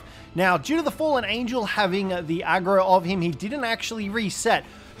myself. Now, due to the fallen angel having the aggro of him, he didn't actually reset,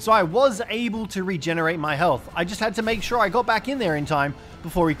 so I was able to regenerate my health. I just had to make sure I got back in there in time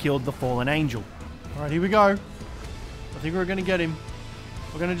before he killed the fallen angel. All right, here we go. I think we're going to get him.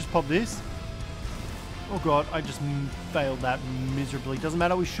 We're going to just pop this. Oh god, I just failed that miserably. Doesn't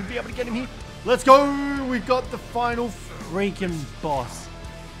matter, we should be able to get him here. Let's go! We got the final freaking boss.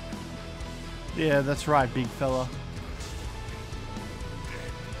 Yeah, that's right, big fella.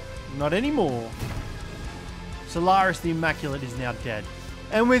 Not anymore. Solaris the Immaculate is now dead.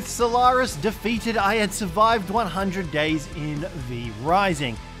 And with Solaris defeated, I had survived 100 days in the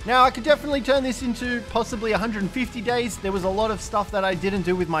Rising. Now, I could definitely turn this into possibly 150 days. There was a lot of stuff that I didn't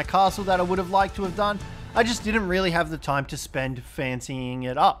do with my castle that I would have liked to have done. I just didn't really have the time to spend fancying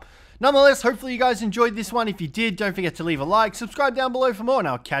it up. Nonetheless, hopefully you guys enjoyed this one. If you did, don't forget to leave a like, subscribe down below for more, and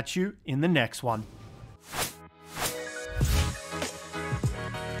I'll catch you in the next one.